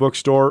MSU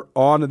Bookstore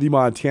on the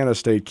Montana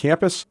State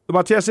campus. The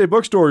Montana State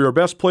Bookstore, your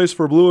best place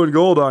for blue and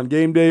gold on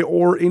game day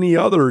or any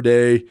other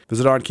day.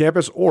 Visit on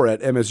campus or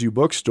at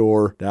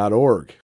msubookstore.org.